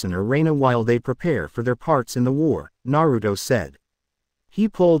on Jason or Reina while they prepare for their parts in the war," Naruto said. He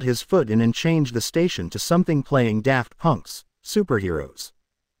pulled his foot in and changed the station to something playing Daft Punk's Superheroes.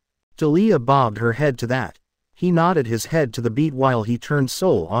 Talia bobbed her head to that. He nodded his head to the beat while he turned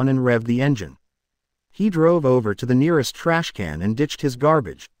Soul on and revved the engine. He drove over to the nearest trash can and ditched his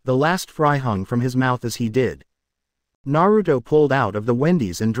garbage, the last fry hung from his mouth as he did. Naruto pulled out of the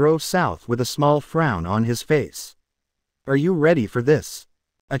Wendy's and drove south with a small frown on his face. "Are you ready for this?"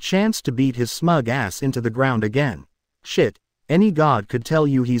 A chance to beat his smug ass into the ground again. "Shit, any god could tell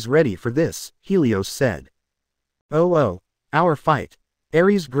you he's ready for this," Helios said. Oh, our fight."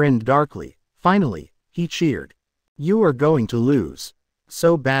 Ares grinned darkly. Finally, he cheered. "You are going to lose.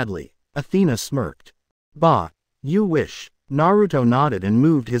 So badly." Athena smirked. "Bah, you wish." Naruto nodded and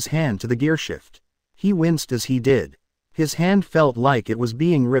moved his hand to the gearshift. He winced as he did. His hand felt like it was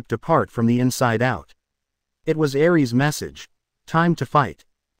being ripped apart from the inside out. It was Ares' message. Time to fight.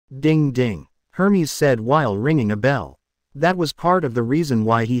 Ding ding. Hermes said while ringing a bell. That was part of the reason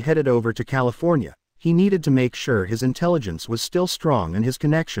why he headed over to California. He needed to make sure his intelligence was still strong and his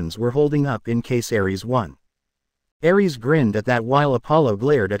connections were holding up in case Ares won. Ares grinned at that while Apollo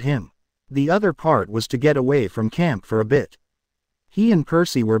glared at him. The other part was to get away from camp for a bit. He and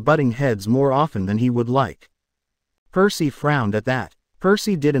Percy were butting heads more often than he would like. Percy frowned at that.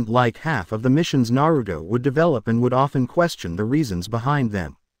 Percy didn't like half of the missions Naruto would develop and would often question the reasons behind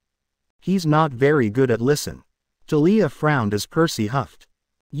them. He's not very good at listen. Talia frowned as Percy huffed.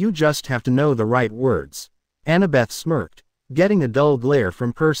 You just have to know the right words. Annabeth smirked, getting a dull glare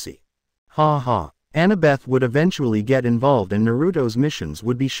from Percy. Ha ha. Annabeth would eventually get involved and Naruto's missions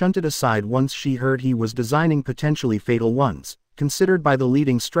would be shunted aside once she heard he was designing potentially fatal ones, considered by the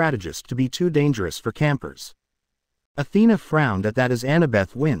leading strategist to be too dangerous for campers. Athena frowned at that as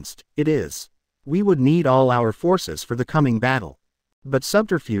Annabeth winced. It is. We would need all our forces for the coming battle. But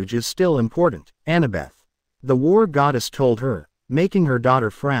subterfuge is still important, Annabeth. The war goddess told her, making her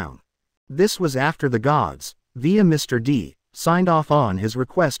daughter frown. This was after the gods, via Mr. D, signed off on his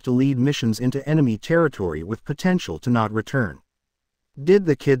request to lead missions into enemy territory with potential to not return. Did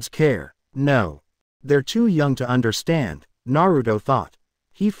the kids care? No. They're too young to understand, Naruto thought.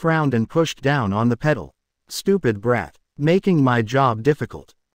 He frowned and pushed down on the pedal. Stupid brat. Making my job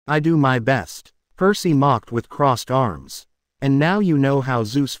difficult. I do my best. Percy mocked with crossed arms. And now you know how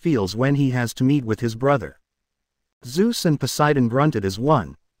Zeus feels when he has to meet with his brother. Zeus and Poseidon grunted as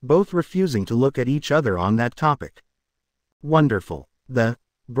one, both refusing to look at each other on that topic. Wonderful. The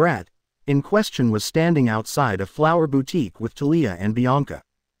brat in question was standing outside a flower boutique with Talia and Bianca.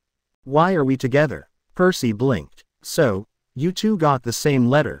 Why are we together? Percy blinked. So, you two got the same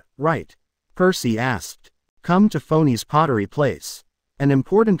letter, right? Percy asked. Come to Phony's pottery place. An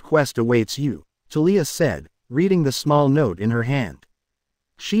important quest awaits you, Talia said, reading the small note in her hand.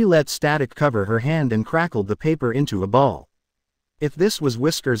 She let static cover her hand and crackled the paper into a ball. If this was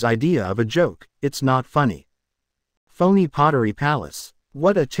Whisker's idea of a joke, it's not funny. Phony Pottery Palace.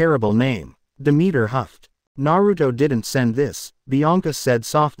 What a terrible name. Demeter huffed. Naruto didn't send this, Bianca said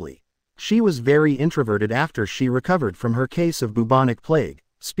softly. She was very introverted after she recovered from her case of bubonic plague,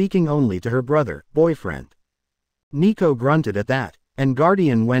 speaking only to her brother, boyfriend. Nico grunted at that, and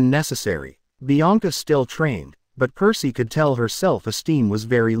guardian when necessary. Bianca still trained, but Percy could tell her self-esteem was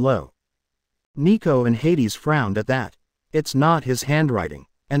very low. Nico and Hades frowned at that. It's not his handwriting,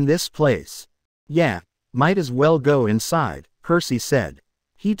 and this place. Yeah, might as well go inside, Percy said.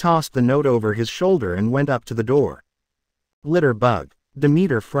 He tossed the note over his shoulder and went up to the door. Litter bug.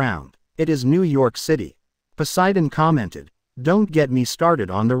 Demeter frowned. It is New York City. Poseidon commented. Don't get me started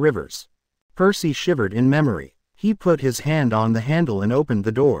on the rivers. Percy shivered in memory. He put his hand on the handle and opened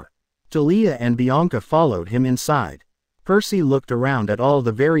the door. Talia and Bianca followed him inside. Percy looked around at all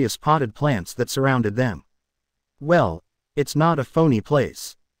the various potted plants that surrounded them. Well, it's not a phony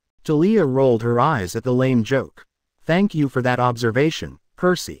place. Talia rolled her eyes at the lame joke. Thank you for that observation,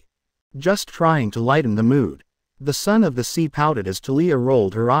 Percy. Just trying to lighten the mood. The son of the sea pouted as Talia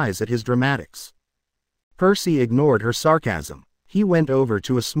rolled her eyes at his dramatics. Percy ignored her sarcasm. He went over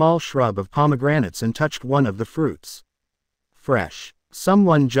to a small shrub of pomegranates and touched one of the fruits. Fresh.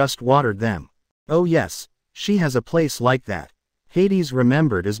 Someone just watered them. Oh yes, she has a place like that. Hades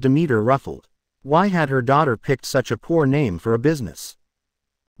remembered as Demeter ruffled. Why had her daughter picked such a poor name for a business?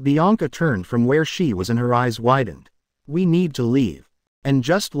 Bianca turned from where she was and her eyes widened. We need to leave. And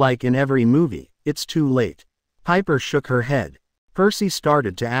just like in every movie, it's too late. Piper shook her head. Percy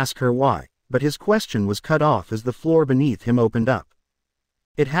started to ask her why, but his question was cut off as the floor beneath him opened up.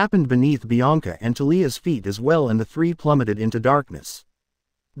 It happened beneath Bianca and Talia's feet as well, and the three plummeted into darkness.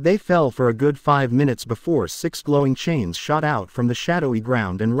 They fell for a good 5 minutes before 6 glowing chains shot out from the shadowy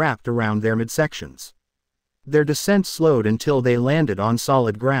ground and wrapped around their midsections. Their descent slowed until they landed on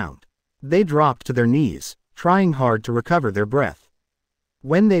solid ground. They dropped to their knees, trying hard to recover their breath.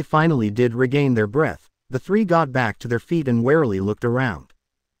 When they finally did regain their breath, the three got back to their feet and warily looked around.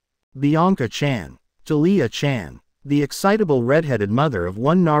 Bianca-chan. Talia-chan. The excitable red-headed mother of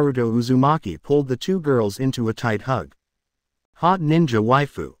one Naruto Uzumaki pulled the two girls into a tight hug. Hot ninja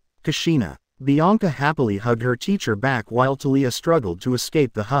waifu. Kushina. Bianca happily hugged her teacher back while Talia struggled to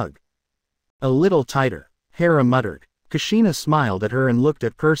escape the hug. A little tighter, Hera muttered. Kushina smiled at her and looked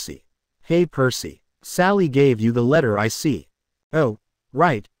at Percy. Hey Percy. Sally gave you the letter, I see. Oh,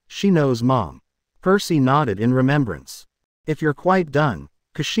 right, she knows Mom. Percy nodded in remembrance. If you're quite done,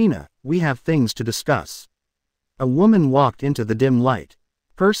 Kushina, we have things to discuss. A woman walked into the dim light.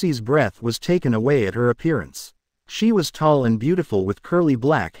 Percy's breath was taken away at her appearance. She was tall and beautiful with curly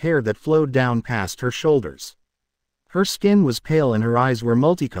black hair that flowed down past her shoulders. Her skin was pale and her eyes were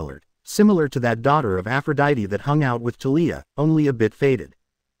multicolored, similar to that daughter of Aphrodite that hung out with Talia, only a bit faded.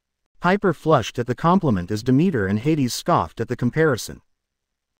 Piper flushed at the compliment as Demeter and Hades scoffed at the comparison.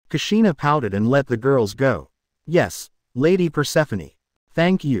 Kushina pouted and let the girls go. Yes, Lady Persephone.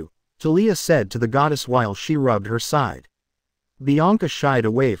 Thank you, Talia said to the goddess while she rubbed her side. Bianca shied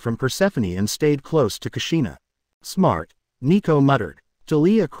away from Persephone and stayed close to Kushina. Smart, Nico muttered.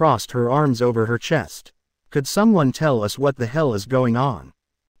 Talia crossed her arms over her chest. Could someone tell us what the hell is going on?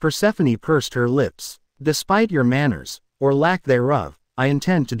 Persephone pursed her lips. Despite your manners, or lack thereof, I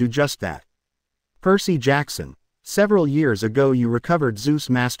intend to do just that. Percy Jackson, several years ago you recovered Zeus'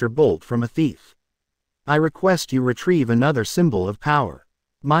 master bolt from a thief. I request you retrieve another symbol of power.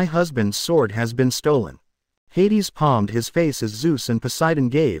 My husband's sword has been stolen. Hades palmed his face as Zeus and Poseidon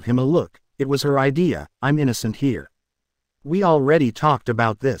gave him a look. It was her idea, I'm innocent here. We already talked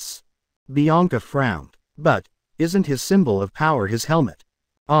about this. Bianca frowned. But, isn't his symbol of power his helmet?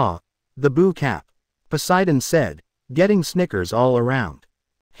 Ah, the boo cap. Poseidon said, getting snickers all around.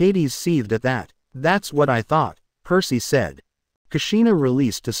 Hades seethed at that. That's what I thought, Percy said. Kushina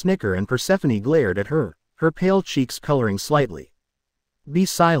released a snicker and Persephone glared at her, her pale cheeks coloring slightly. Be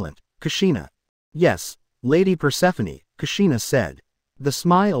silent, Kushina. Yes, Lady Persephone, Kushina said. The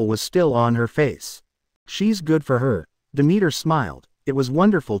smile was still on her face. She's good for her, Demeter smiled. It was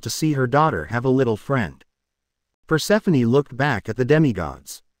wonderful to see her daughter have a little friend. Persephone looked back at the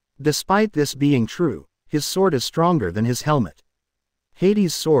demigods. Despite this being true, his sword is stronger than his helmet.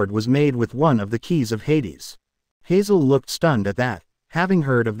 Hades' sword was made with one of the keys of Hades. Hazel looked stunned at that, having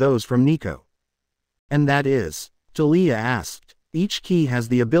heard of those from Nico. And that is? Talia asked. Each key has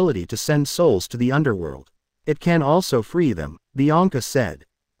the ability to send souls to the underworld. It can also free them, Bianca said.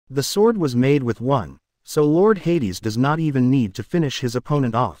 The sword was made with one, so Lord Hades does not even need to finish his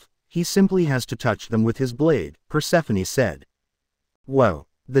opponent off, he simply has to touch them with his blade, Persephone said. Whoa,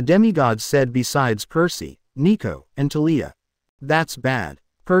 the demigods said besides Percy, Nico, and Talia. That's bad,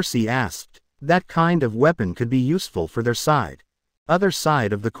 Percy asked. That kind of weapon could be useful for their side. Other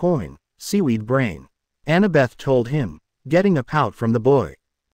side of the coin, seaweed brain. Annabeth told him, getting a pout from the boy.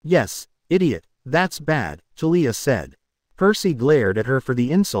 Yes, idiot, that's bad, Talia said. Percy glared at her for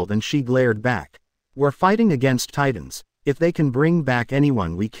the insult and she glared back. We're fighting against titans. If they can bring back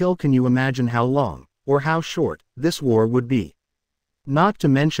anyone we kill, can you imagine how long, or how short, this war would be? Not to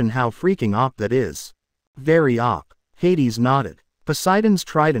mention how freaking op that is. Very op. Hades nodded. Poseidon's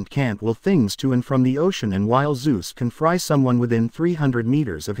trident can't will things to and from the ocean, and while Zeus can fry someone within 300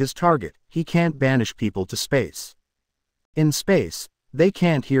 meters of his target, he can't banish people to space. In space, they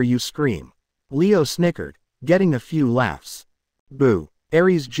can't hear you scream. Leo snickered, getting a few laughs. Boo.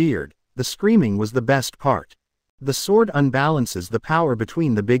 Ares jeered, the screaming was the best part. The sword unbalances the power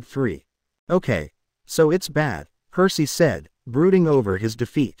between the big three. Okay, so it's bad, Percy said, brooding over his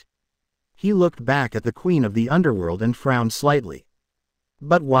defeat. He looked back at the queen of the underworld and frowned slightly.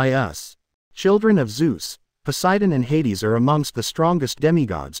 But why us? Children of Zeus, Poseidon and Hades are amongst the strongest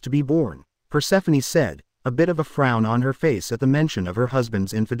demigods to be born, Persephone said, a bit of a frown on her face at the mention of her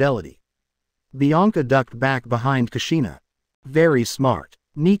husband's infidelity. Bianca ducked back behind Kushina. Very smart.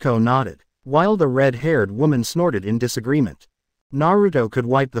 Nico nodded, while the red-haired woman snorted in disagreement. Naruto could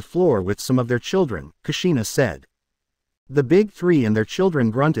wipe the floor with some of their children, Kushina said. The big three and their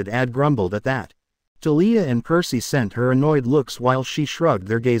children grunted and grumbled at that. Talia and Percy sent her annoyed looks while she shrugged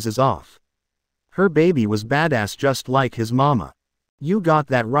their gazes off. Her baby was badass just like his mama. You got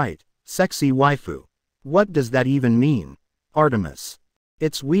that right, sexy waifu. What does that even mean? Artemis.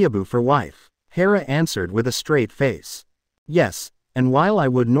 It's weeaboo for wife, Hera answered with a straight face. Yes, and while I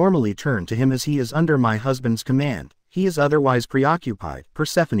would normally turn to him as he is under my husband's command, he is otherwise preoccupied,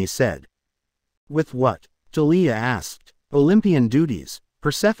 Persephone said. With what? Talia asked. Olympian duties,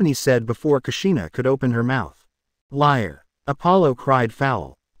 Persephone said before Kushina could open her mouth. Liar. Apollo cried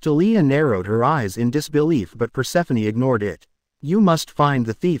foul. Talia narrowed her eyes in disbelief, but Persephone ignored it. You must find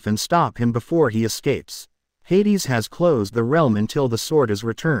the thief and stop him before he escapes. Hades has closed the realm until the sword is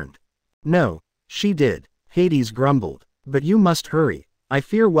returned. No, she did, Hades grumbled. But you must hurry, I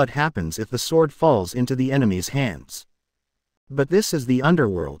fear what happens if the sword falls into the enemy's hands. But this is the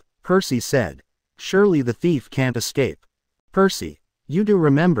underworld, Percy said. Surely the thief can't escape. Percy, you do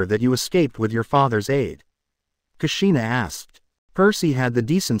remember that you escaped with your father's aid? Kushina asked. Percy had the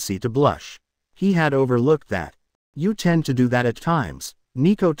decency to blush. He had overlooked that. You tend to do that at times,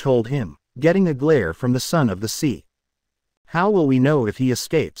 Nico told him, getting a glare from the son of the sea. How will we know if he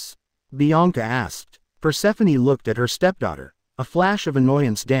escapes? Bianca asked. Persephone looked at her stepdaughter. A flash of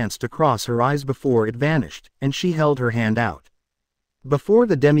annoyance danced across her eyes before it vanished, and she held her hand out. Before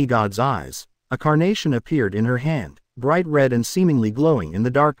the demigod's eyes, a carnation appeared in her hand, bright red and seemingly glowing in the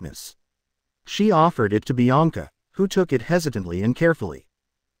darkness. She offered it to Bianca, who took it hesitantly and carefully.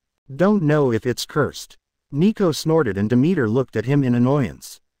 Don't know if it's cursed. Nico snorted and Demeter looked at him in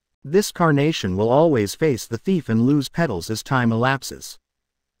annoyance. This carnation will always face the thief and lose petals as time elapses.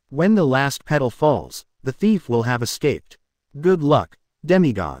 When the last petal falls, the thief will have escaped. Good luck,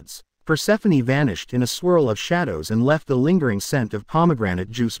 demigods. Persephone vanished in a swirl of shadows and left the lingering scent of pomegranate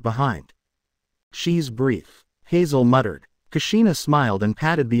juice behind. She's brief, Hazel muttered. Kushina smiled and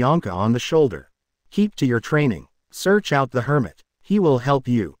patted Bianca on the shoulder. Keep to your training. Search out the hermit. He will help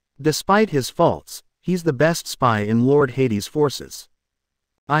you. Despite his faults, he's the best spy in Lord Hades' forces.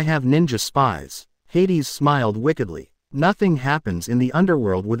 I have ninja spies. Hades smiled wickedly. Nothing happens in the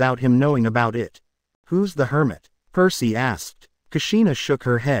underworld without him knowing about it. Who's the hermit? Percy asked. Kushina shook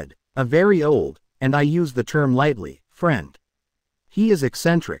her head. A very old, and I use the term lightly, friend. He is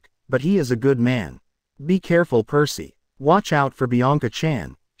eccentric, but he is a good man. Be careful, Percy. Watch out for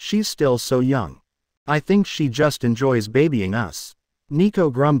Bianca-chan, she's still so young. I think she just enjoys babying us. Nico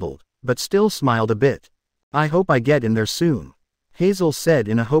grumbled, but still smiled a bit. I hope I get in there soon. Hazel said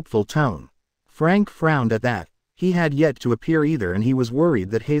in a hopeful tone. Frank frowned at that. He had yet to appear either and he was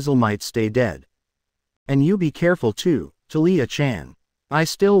worried that Hazel might stay dead. And you be careful too, Talia-chan. I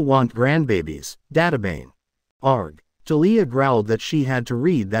still want grandbabies, Databane. Arg. Talia growled that she had to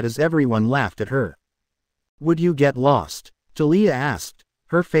read that as everyone laughed at her. Would you get lost? Talia asked,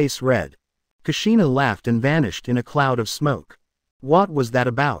 her face red. Kushina laughed and vanished in a cloud of smoke. What was that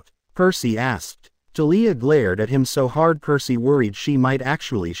about? Percy asked. Talia glared at him so hard Percy worried she might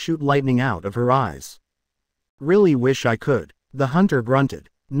actually shoot lightning out of her eyes. Really wish I could. The hunter grunted.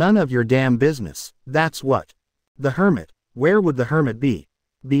 None of your damn business, that's what. The hermit, where would the hermit be?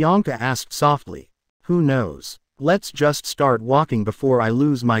 Bianca asked softly. Who knows? Let's just start walking before I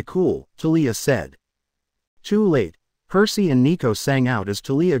lose my cool, Talia said. Too late. Percy and Nico sang out as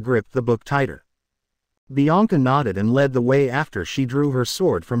Talia gripped the book tighter. Bianca nodded and led the way after she drew her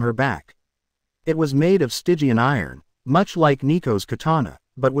sword from her back. It was made of Stygian iron, much like Nico's katana,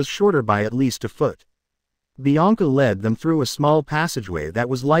 but was shorter by at least a foot. Bianca led them through a small passageway that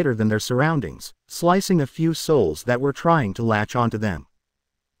was lighter than their surroundings, slicing a few souls that were trying to latch onto them.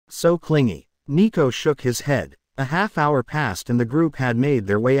 So clingy. Nico shook his head. A half-hour passed and the group had made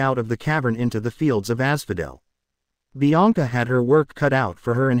their way out of the cavern into the fields of Asphodel. Bianca had her work cut out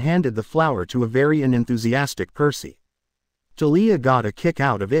for her and handed the flower to a very unenthusiastic Percy. Talia got a kick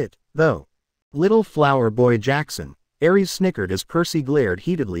out of it, though. Little flower boy Jackson, Ares snickered as Percy glared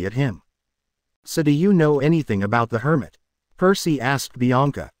heatedly at him. So do you know anything about the hermit? Percy asked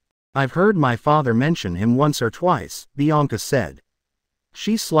Bianca. I've heard my father mention him once or twice, Bianca said.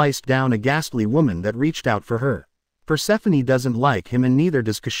 She sliced down a ghastly woman that reached out for her. Persephone doesn't like him and neither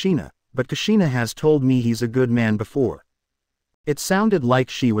does Kushina, but Kushina has told me he's a good man before. It sounded like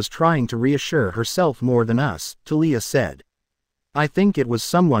she was trying to reassure herself more than us, Talia said. I think it was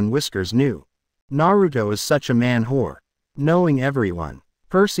someone Whiskers knew. Naruto is such a man whore. Knowing everyone.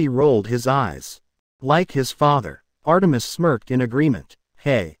 Percy rolled his eyes. Like his father. Artemis smirked in agreement.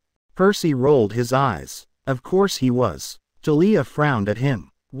 Hey. Percy rolled his eyes. Of course he was. Talia frowned at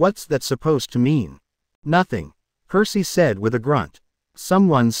him. What's that supposed to mean? Nothing. Percy said with a grunt.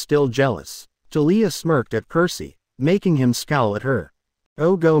 Someone's still jealous. Talia smirked at Percy, making him scowl at her.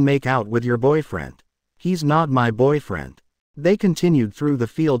 Oh, go make out with your boyfriend. He's not my boyfriend. They continued through the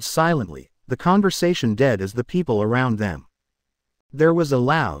fields silently, the conversation dead as the people around them. There was a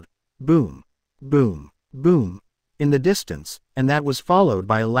loud boom, boom, boom in the distance, and that was followed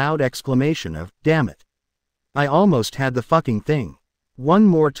by a loud exclamation of, damn it. I almost had the fucking thing. One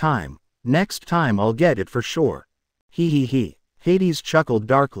more time, next time I'll get it for sure. He. Hades chuckled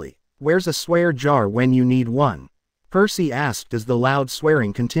darkly. Where's a swear jar when you need one? Percy asked as the loud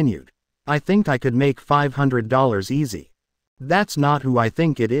swearing continued. I think I could make $500 easy. That's not who I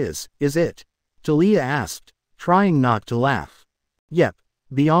think it is it? Talia asked, trying not to laugh. Yep,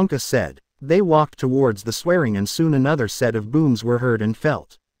 Bianca said. They walked towards the swearing and soon another set of booms were heard and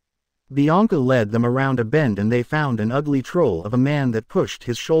felt. Bianca led them around a bend and they found an ugly troll of a man that pushed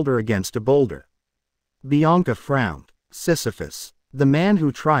his shoulder against a boulder. Bianca frowned. Sisyphus. The man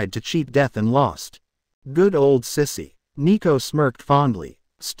who tried to cheat death and lost. Good old Sissy. Nico smirked fondly.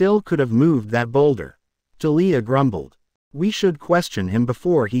 Still could have moved that boulder. Talia grumbled. We should question him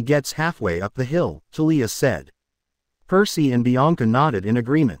before he gets halfway up the hill, Talia said. Percy and Bianca nodded in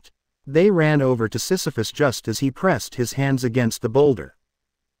agreement. They ran over to Sisyphus just as he pressed his hands against the boulder.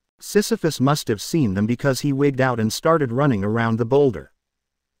 Sisyphus must have seen them because he wigged out and started running around the boulder.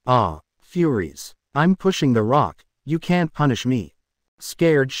 Ah, furies. I'm pushing the rock, you can't punish me.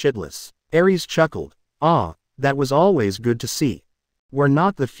 Scared shitless. Ares chuckled. Ah, that was always good to see. We're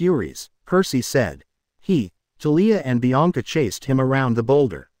not the Furies, Percy said. Talia and Bianca chased him around the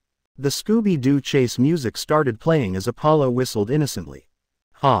boulder. The Scooby-Doo chase music started playing as Apollo whistled innocently.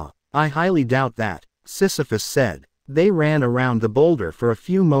 I highly doubt that, Sisyphus said. They ran around the boulder for a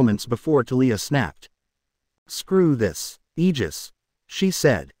few moments before Talia snapped. Screw this, Aegis, she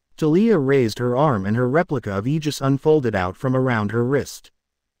said. Talia raised her arm and her replica of Aegis unfolded out from around her wrist.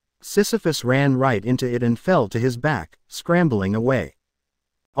 Sisyphus ran right into it and fell to his back, scrambling away.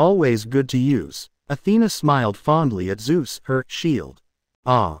 Always good to use. Athena smiled fondly at Zeus, her shield.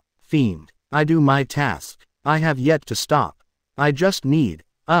 Fiend, I do my task. I have yet to stop. I just need,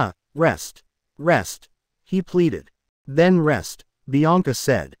 rest. Rest, he pleaded. Then rest, Bianca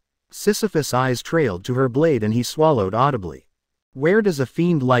said. Sisyphus' eyes trailed to her blade and he swallowed audibly. Where does a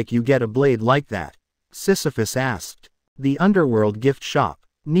fiend like you get a blade like that? Sisyphus asked. The underworld gift shop,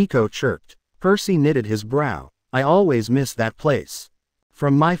 Nico chirped. Percy knitted his brow. I always miss that place.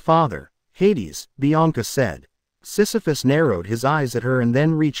 From my father, Hades, Bianca said. Sisyphus narrowed his eyes at her and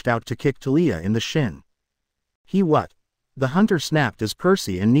then reached out to kick Talia in the shin. He what? The hunter snapped as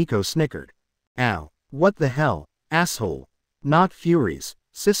Percy and Nico snickered. Ow, what the hell, asshole. Not Furies,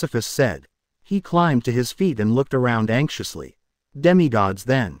 Sisyphus said. He climbed to his feet and looked around anxiously. Demigods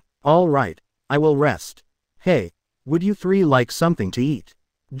then. All right, I will rest. Hey, would you three like something to eat?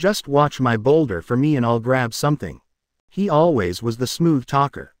 Just watch my boulder for me and I'll grab something. He always was the smooth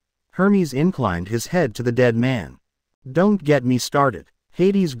talker. Hermes inclined his head to the dead man. Don't get me started,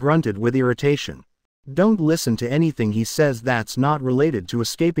 Hades grunted with irritation. Don't listen to anything he says that's not related to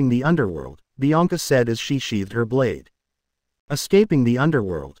escaping the underworld, Bianca said as she sheathed her blade. Escaping the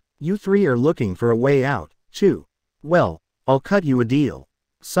underworld, you three are looking for a way out, too. Well, I'll cut you a deal.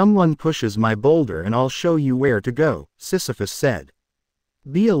 Someone pushes my boulder and I'll show you where to go, Sisyphus said.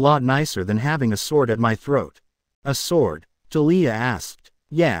 Be a lot nicer than having a sword at my throat. A sword? Talia asked.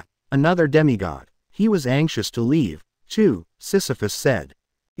 Yeah, another demigod. He was anxious to leave, too, Sisyphus said.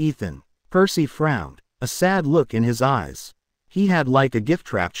 Ethan. Percy frowned, a sad look in his eyes. He had like a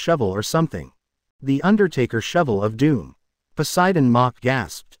gift-wrapped shovel or something. The Undertaker shovel of doom. Poseidon mock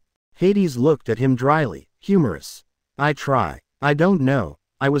gasped. Hades looked at him dryly, humorous. I don't know,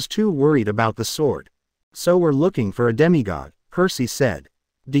 I was too worried about the sword. So we're looking for a demigod, Percy said.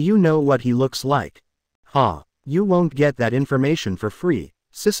 Do you know what he looks like? You won't get that information for free,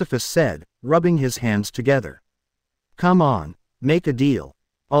 Sisyphus said, rubbing his hands together. Come on, make a deal.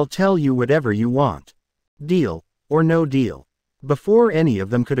 I'll tell you whatever you want. Deal, or no deal. Before any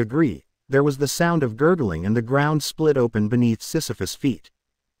of them could agree, there was the sound of gurgling and the ground split open beneath Sisyphus' feet.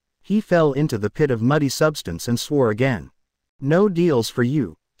 He fell into the pit of muddy substance and swore again. No deals for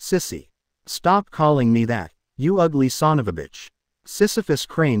you, sissy. Stop calling me that, you ugly son of a bitch. Sisyphus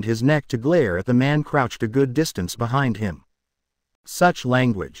craned his neck to glare at the man crouched a good distance behind him. Such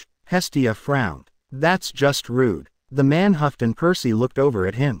language, Hestia frowned. That's just rude. The man huffed and Percy looked over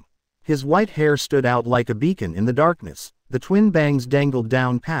at him. His white hair stood out like a beacon in the darkness, the twin bangs dangled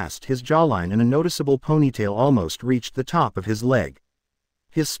down past his jawline and a noticeable ponytail almost reached the top of his leg.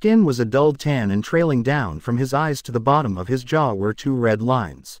 His skin was a dull tan and trailing down from his eyes to the bottom of his jaw were two red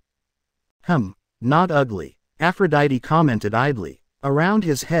lines. Not ugly, Aphrodite commented idly. Around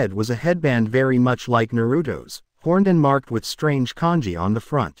his head was a headband very much like Naruto's, horned and marked with strange kanji on the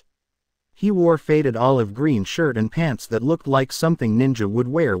front. He wore faded olive green shirt and pants that looked like something ninja would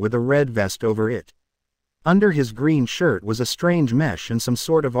wear with a red vest over it. Under his green shirt was a strange mesh and some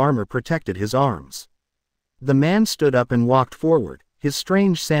sort of armor protected his arms. The man stood up and walked forward, his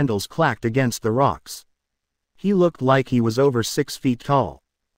strange sandals clacked against the rocks. He looked like he was over 6 feet tall.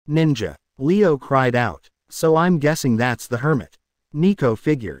 Ninja, Leo cried out. So I'm guessing that's the hermit. Nico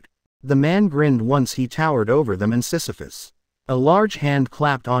figured. The man grinned once he towered over them and Sisyphus. A large hand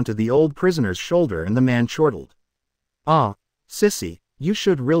clapped onto the old prisoner's shoulder and the man chortled. Sissy, you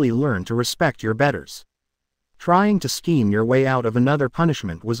should really learn to respect your betters. Trying to scheme your way out of another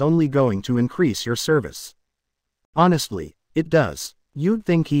punishment was only going to increase your service. Honestly, it does. You'd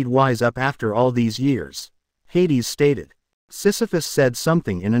think he'd wise up after all these years. Hades stated. Sisyphus said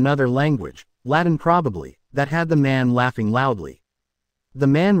something in another language, Latin probably, that had the man laughing loudly. The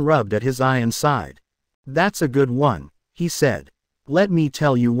man rubbed at his eye and sighed. That's a good one, he said. Let me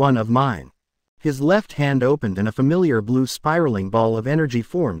tell you one of mine. His left hand opened and a familiar blue spiraling ball of energy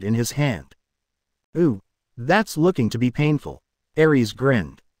formed in his hand. Ooh, that's looking to be painful. Ares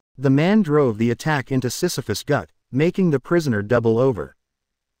grinned. The man drove the attack into Sisyphus' gut, making the prisoner double over.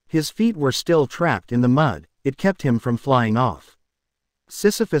 His feet were still trapped in the mud, it kept him from flying off.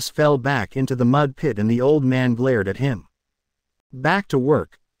 Sisyphus fell back into the mud pit and the old man glared at him. Back to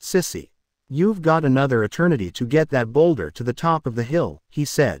work, sissy. You've got another eternity to get that boulder to the top of the hill, he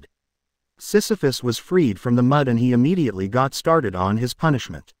said. Sisyphus was freed from the mud and he immediately got started on his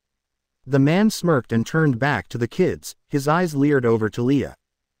punishment. The man smirked and turned back to the kids, his eyes leered over Talia.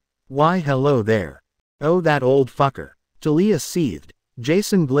 Why hello there. Oh that old fucker. Talia seethed,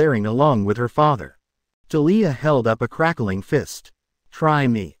 Jason glaring along with her father. Talia held up a crackling fist. Try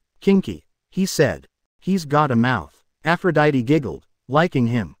me. Kinky, he said. He's got a mouth. Aphrodite giggled, liking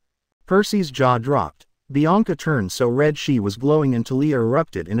him. Percy's jaw dropped. Bianca turned so red she was glowing and Talia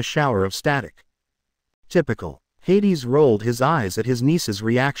erupted in a shower of static. Typical. Hades rolled his eyes at his niece's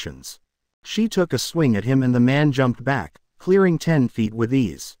reactions. She took a swing at him and the man jumped back, clearing 10 feet with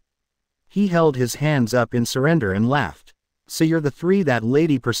ease. He held his hands up in surrender and laughed. So you're the 3 that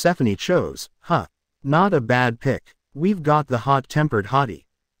Lady Persephone chose, huh? Not a bad pick. We've got the hot-tempered hottie.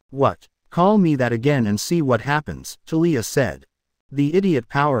 What? Call me that again and see what happens, Talia said. The idiot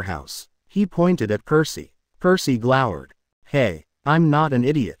powerhouse. He pointed at Percy. Percy glowered. Hey, I'm not an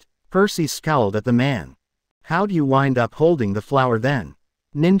idiot. Percy scowled at the man. How'd you wind up holding the flower then?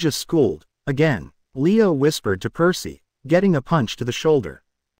 Ninja schooled. Again. Leo whispered to Percy, getting a punch to the shoulder.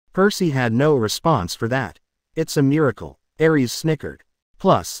 Percy had no response for that. It's a miracle, Ares snickered.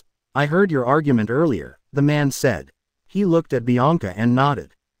 Plus, I heard your argument earlier, the man said. He looked at Bianca and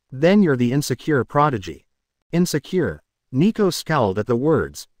nodded. Then you're the insecure prodigy. Insecure? Nico scowled at the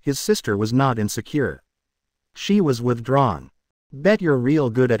words, his sister was not insecure. She was withdrawn. Bet you're real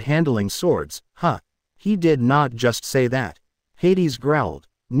good at handling swords, huh? He did not just say that. Hades growled.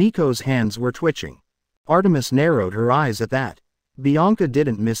 Nico's hands were twitching. Artemis narrowed her eyes at that. Bianca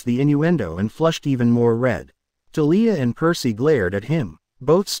didn't miss the innuendo and flushed even more red. Talia and Percy glared at him,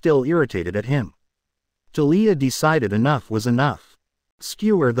 both still irritated at him. Talia decided enough was enough.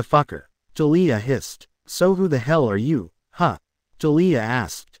 Skewer the fucker. Talia hissed. So who the hell are you, huh? Talia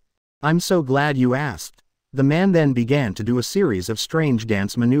asked. I'm so glad you asked. The man then began to do a series of strange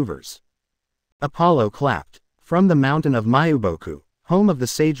dance maneuvers. Apollo clapped. From the mountain of Mayuboku, home of the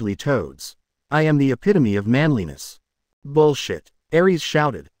sagely toads. I am the epitome of manliness. Bullshit. Ares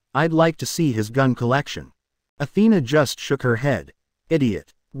shouted. I'd like to see his gun collection. Athena just shook her head.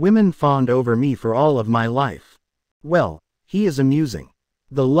 Idiot. Women fawned over me for all of my life. Well, he is amusing.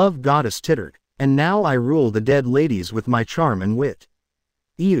 The love goddess tittered. And now I rule the dead ladies with my charm and wit.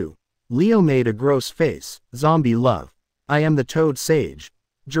 Ew. Leo made a gross face. Zombie love. I am the toad sage.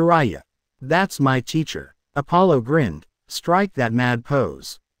 Jiraiya. That's my teacher. Apollo grinned. Strike that mad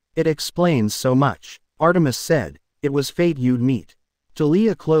pose. It explains so much. Artemis said. It was fate you'd meet.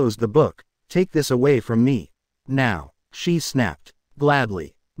 Talia closed the book. Take this away from me. Now. She snapped.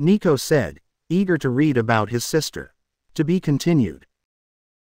 Gladly. Nico said, eager to read about his sister. To be continued.